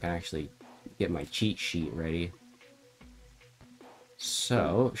over, so I can actually get my cheat sheet ready.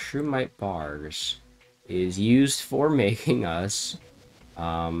 So, Shroomite bars is used for making us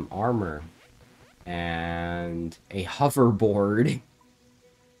armor and a hoverboard.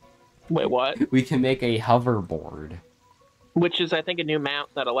 Wait, what? We can make a hoverboard. Which is, I think, a new mount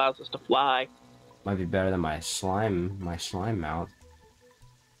that allows us to fly. Might be better than my slime mount.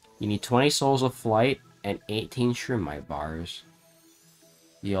 You need 20 souls of flight and 18 Shroomite bars.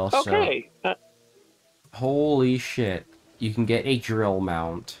 You also... Okay. Holy shit. You can get a drill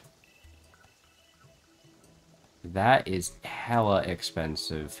mount. That is hella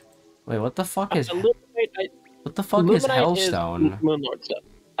expensive. Wait, what the fuck is... What the fuck is Hellstone? Is Moonlord stuff.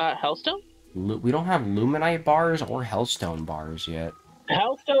 Hellstone? We don't have Luminite bars or Hellstone bars yet.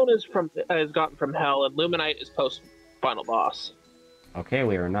 Hellstone is gotten from Hell, and Luminite is post final boss. Okay,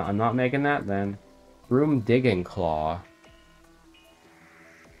 I'm not making that then. Broom Digging Claw.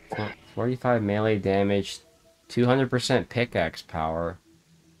 45 melee damage, 200% pickaxe power.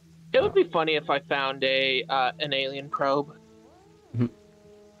 It would be funny if I found an alien probe.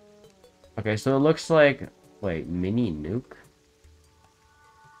 Okay, so it looks like... Wait, mini nuke?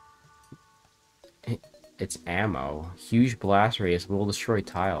 It's ammo. Huge blast radius will destroy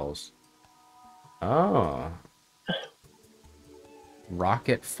tiles. Oh.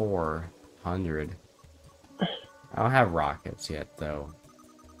 Rocket 400. I don't have rockets yet, though.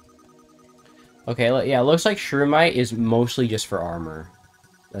 Okay, yeah, it looks like Shroomite is mostly just for armor.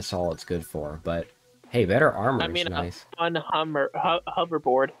 That's all it's good for, but... Hey, better armor is nice. A fun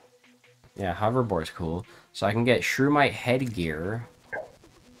hoverboard. Yeah, hoverboard's cool. So I can get Shroomite headgear.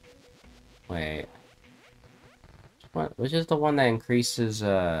 Wait. What? Which is the one that increases,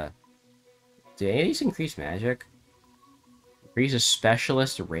 Do any of these increase magic? Increases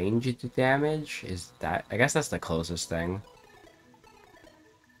specialist range damage? Is that... I guess that's the closest thing.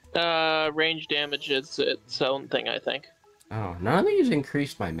 Range damage is its own thing, I think. Oh, none of these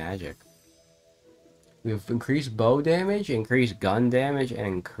increased my magic. We've increased bow damage, increased gun damage, and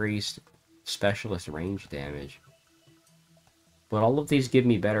increased specialist range damage. But all of these give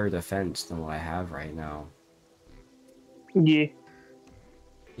me better defense than what I have right now. Yeah.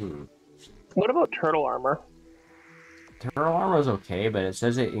 What about turtle armor? Turtle armor is okay, but it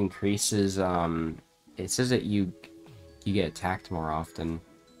says it increases, it says that you get attacked more often.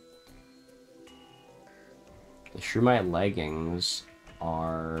 The Shroomite leggings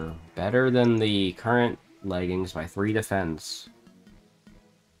are better than the current leggings by 3 defense.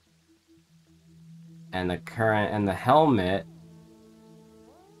 And the helmet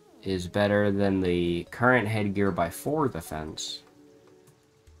is better than the current headgear by 4 defense.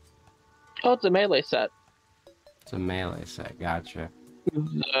 Oh, it's a melee set. It's a melee set, gotcha.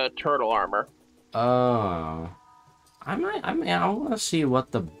 The turtle armor. Oh. I want to see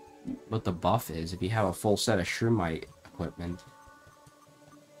what the buff is if you have a full set of Shroomite equipment.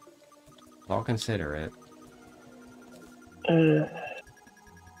 I'll consider it.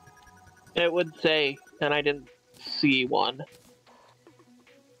 It would say, and I didn't see one.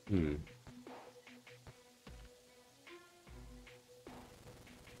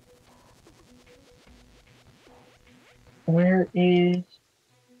 Where is...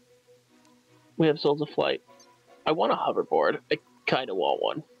 We have Souls of Flight. I want a hoverboard. I kind of want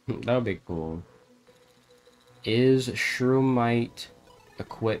one. That would be cool. Is Shroomite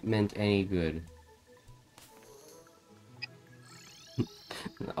equipment any good?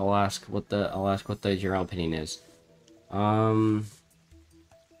 I'll ask what the general opinion is.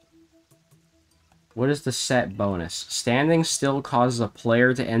 What is the set bonus? Standing still causes a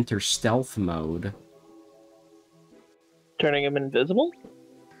player to enter stealth mode. Turning him invisible?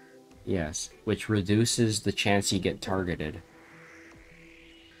 Yes, which reduces the chance you get targeted.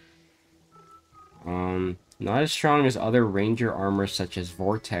 Not as strong as other ranger armor such as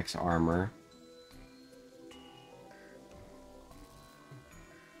vortex armor.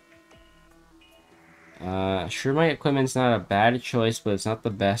 Shroomite equipment's not a bad choice, but it's not the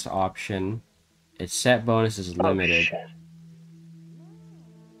best option. Its set bonus is limited. Oh,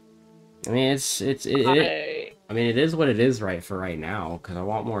 I mean, I mean, it is what it is right now, because I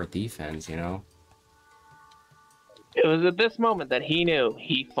want more defense, you know? It was at this moment that he knew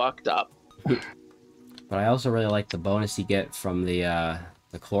he fucked up. But I also really like the bonus you get from the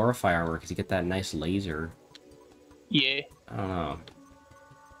Chlorophy armor, because you get that nice laser. Yeah. I don't know.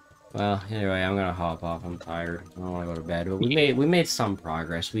 Well, anyway, I'm gonna hop off. I'm tired. I don't want to go to bed. But we made some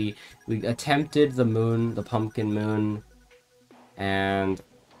progress. We attempted the moon, the pumpkin moon, and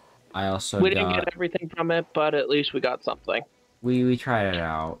I also We didn't got... get everything from it, but at least we got something. We tried it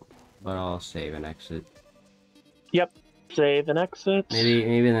out, but I'll save and exit. Yep. Save and exit. Maybe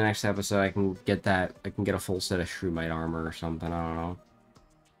in the next episode I can get that. I can get a full set of Shroomite armor or something. I don't know.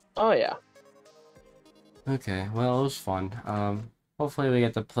 Oh yeah. Okay, well, it was fun. Hopefully we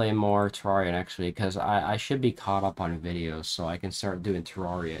get to play more Terraria next week, because I should be caught up on videos, so I can start doing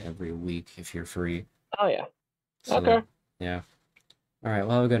Terraria every week if you're free. Oh yeah. So, Okay. yeah. Alright,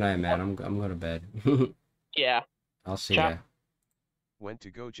 well, have a good night, man. I'm going to bed. Yeah. I'll see Ciao. ya. Went to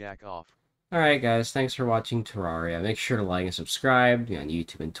go jack off. Alright, guys, thanks for watching Terraria. Make sure to like and subscribe on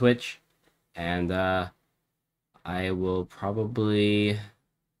YouTube and Twitch. And, I will probably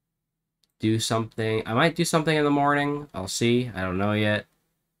do something. I might do something in the morning. I'll see. I don't know yet.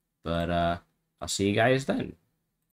 But, I'll see you guys then.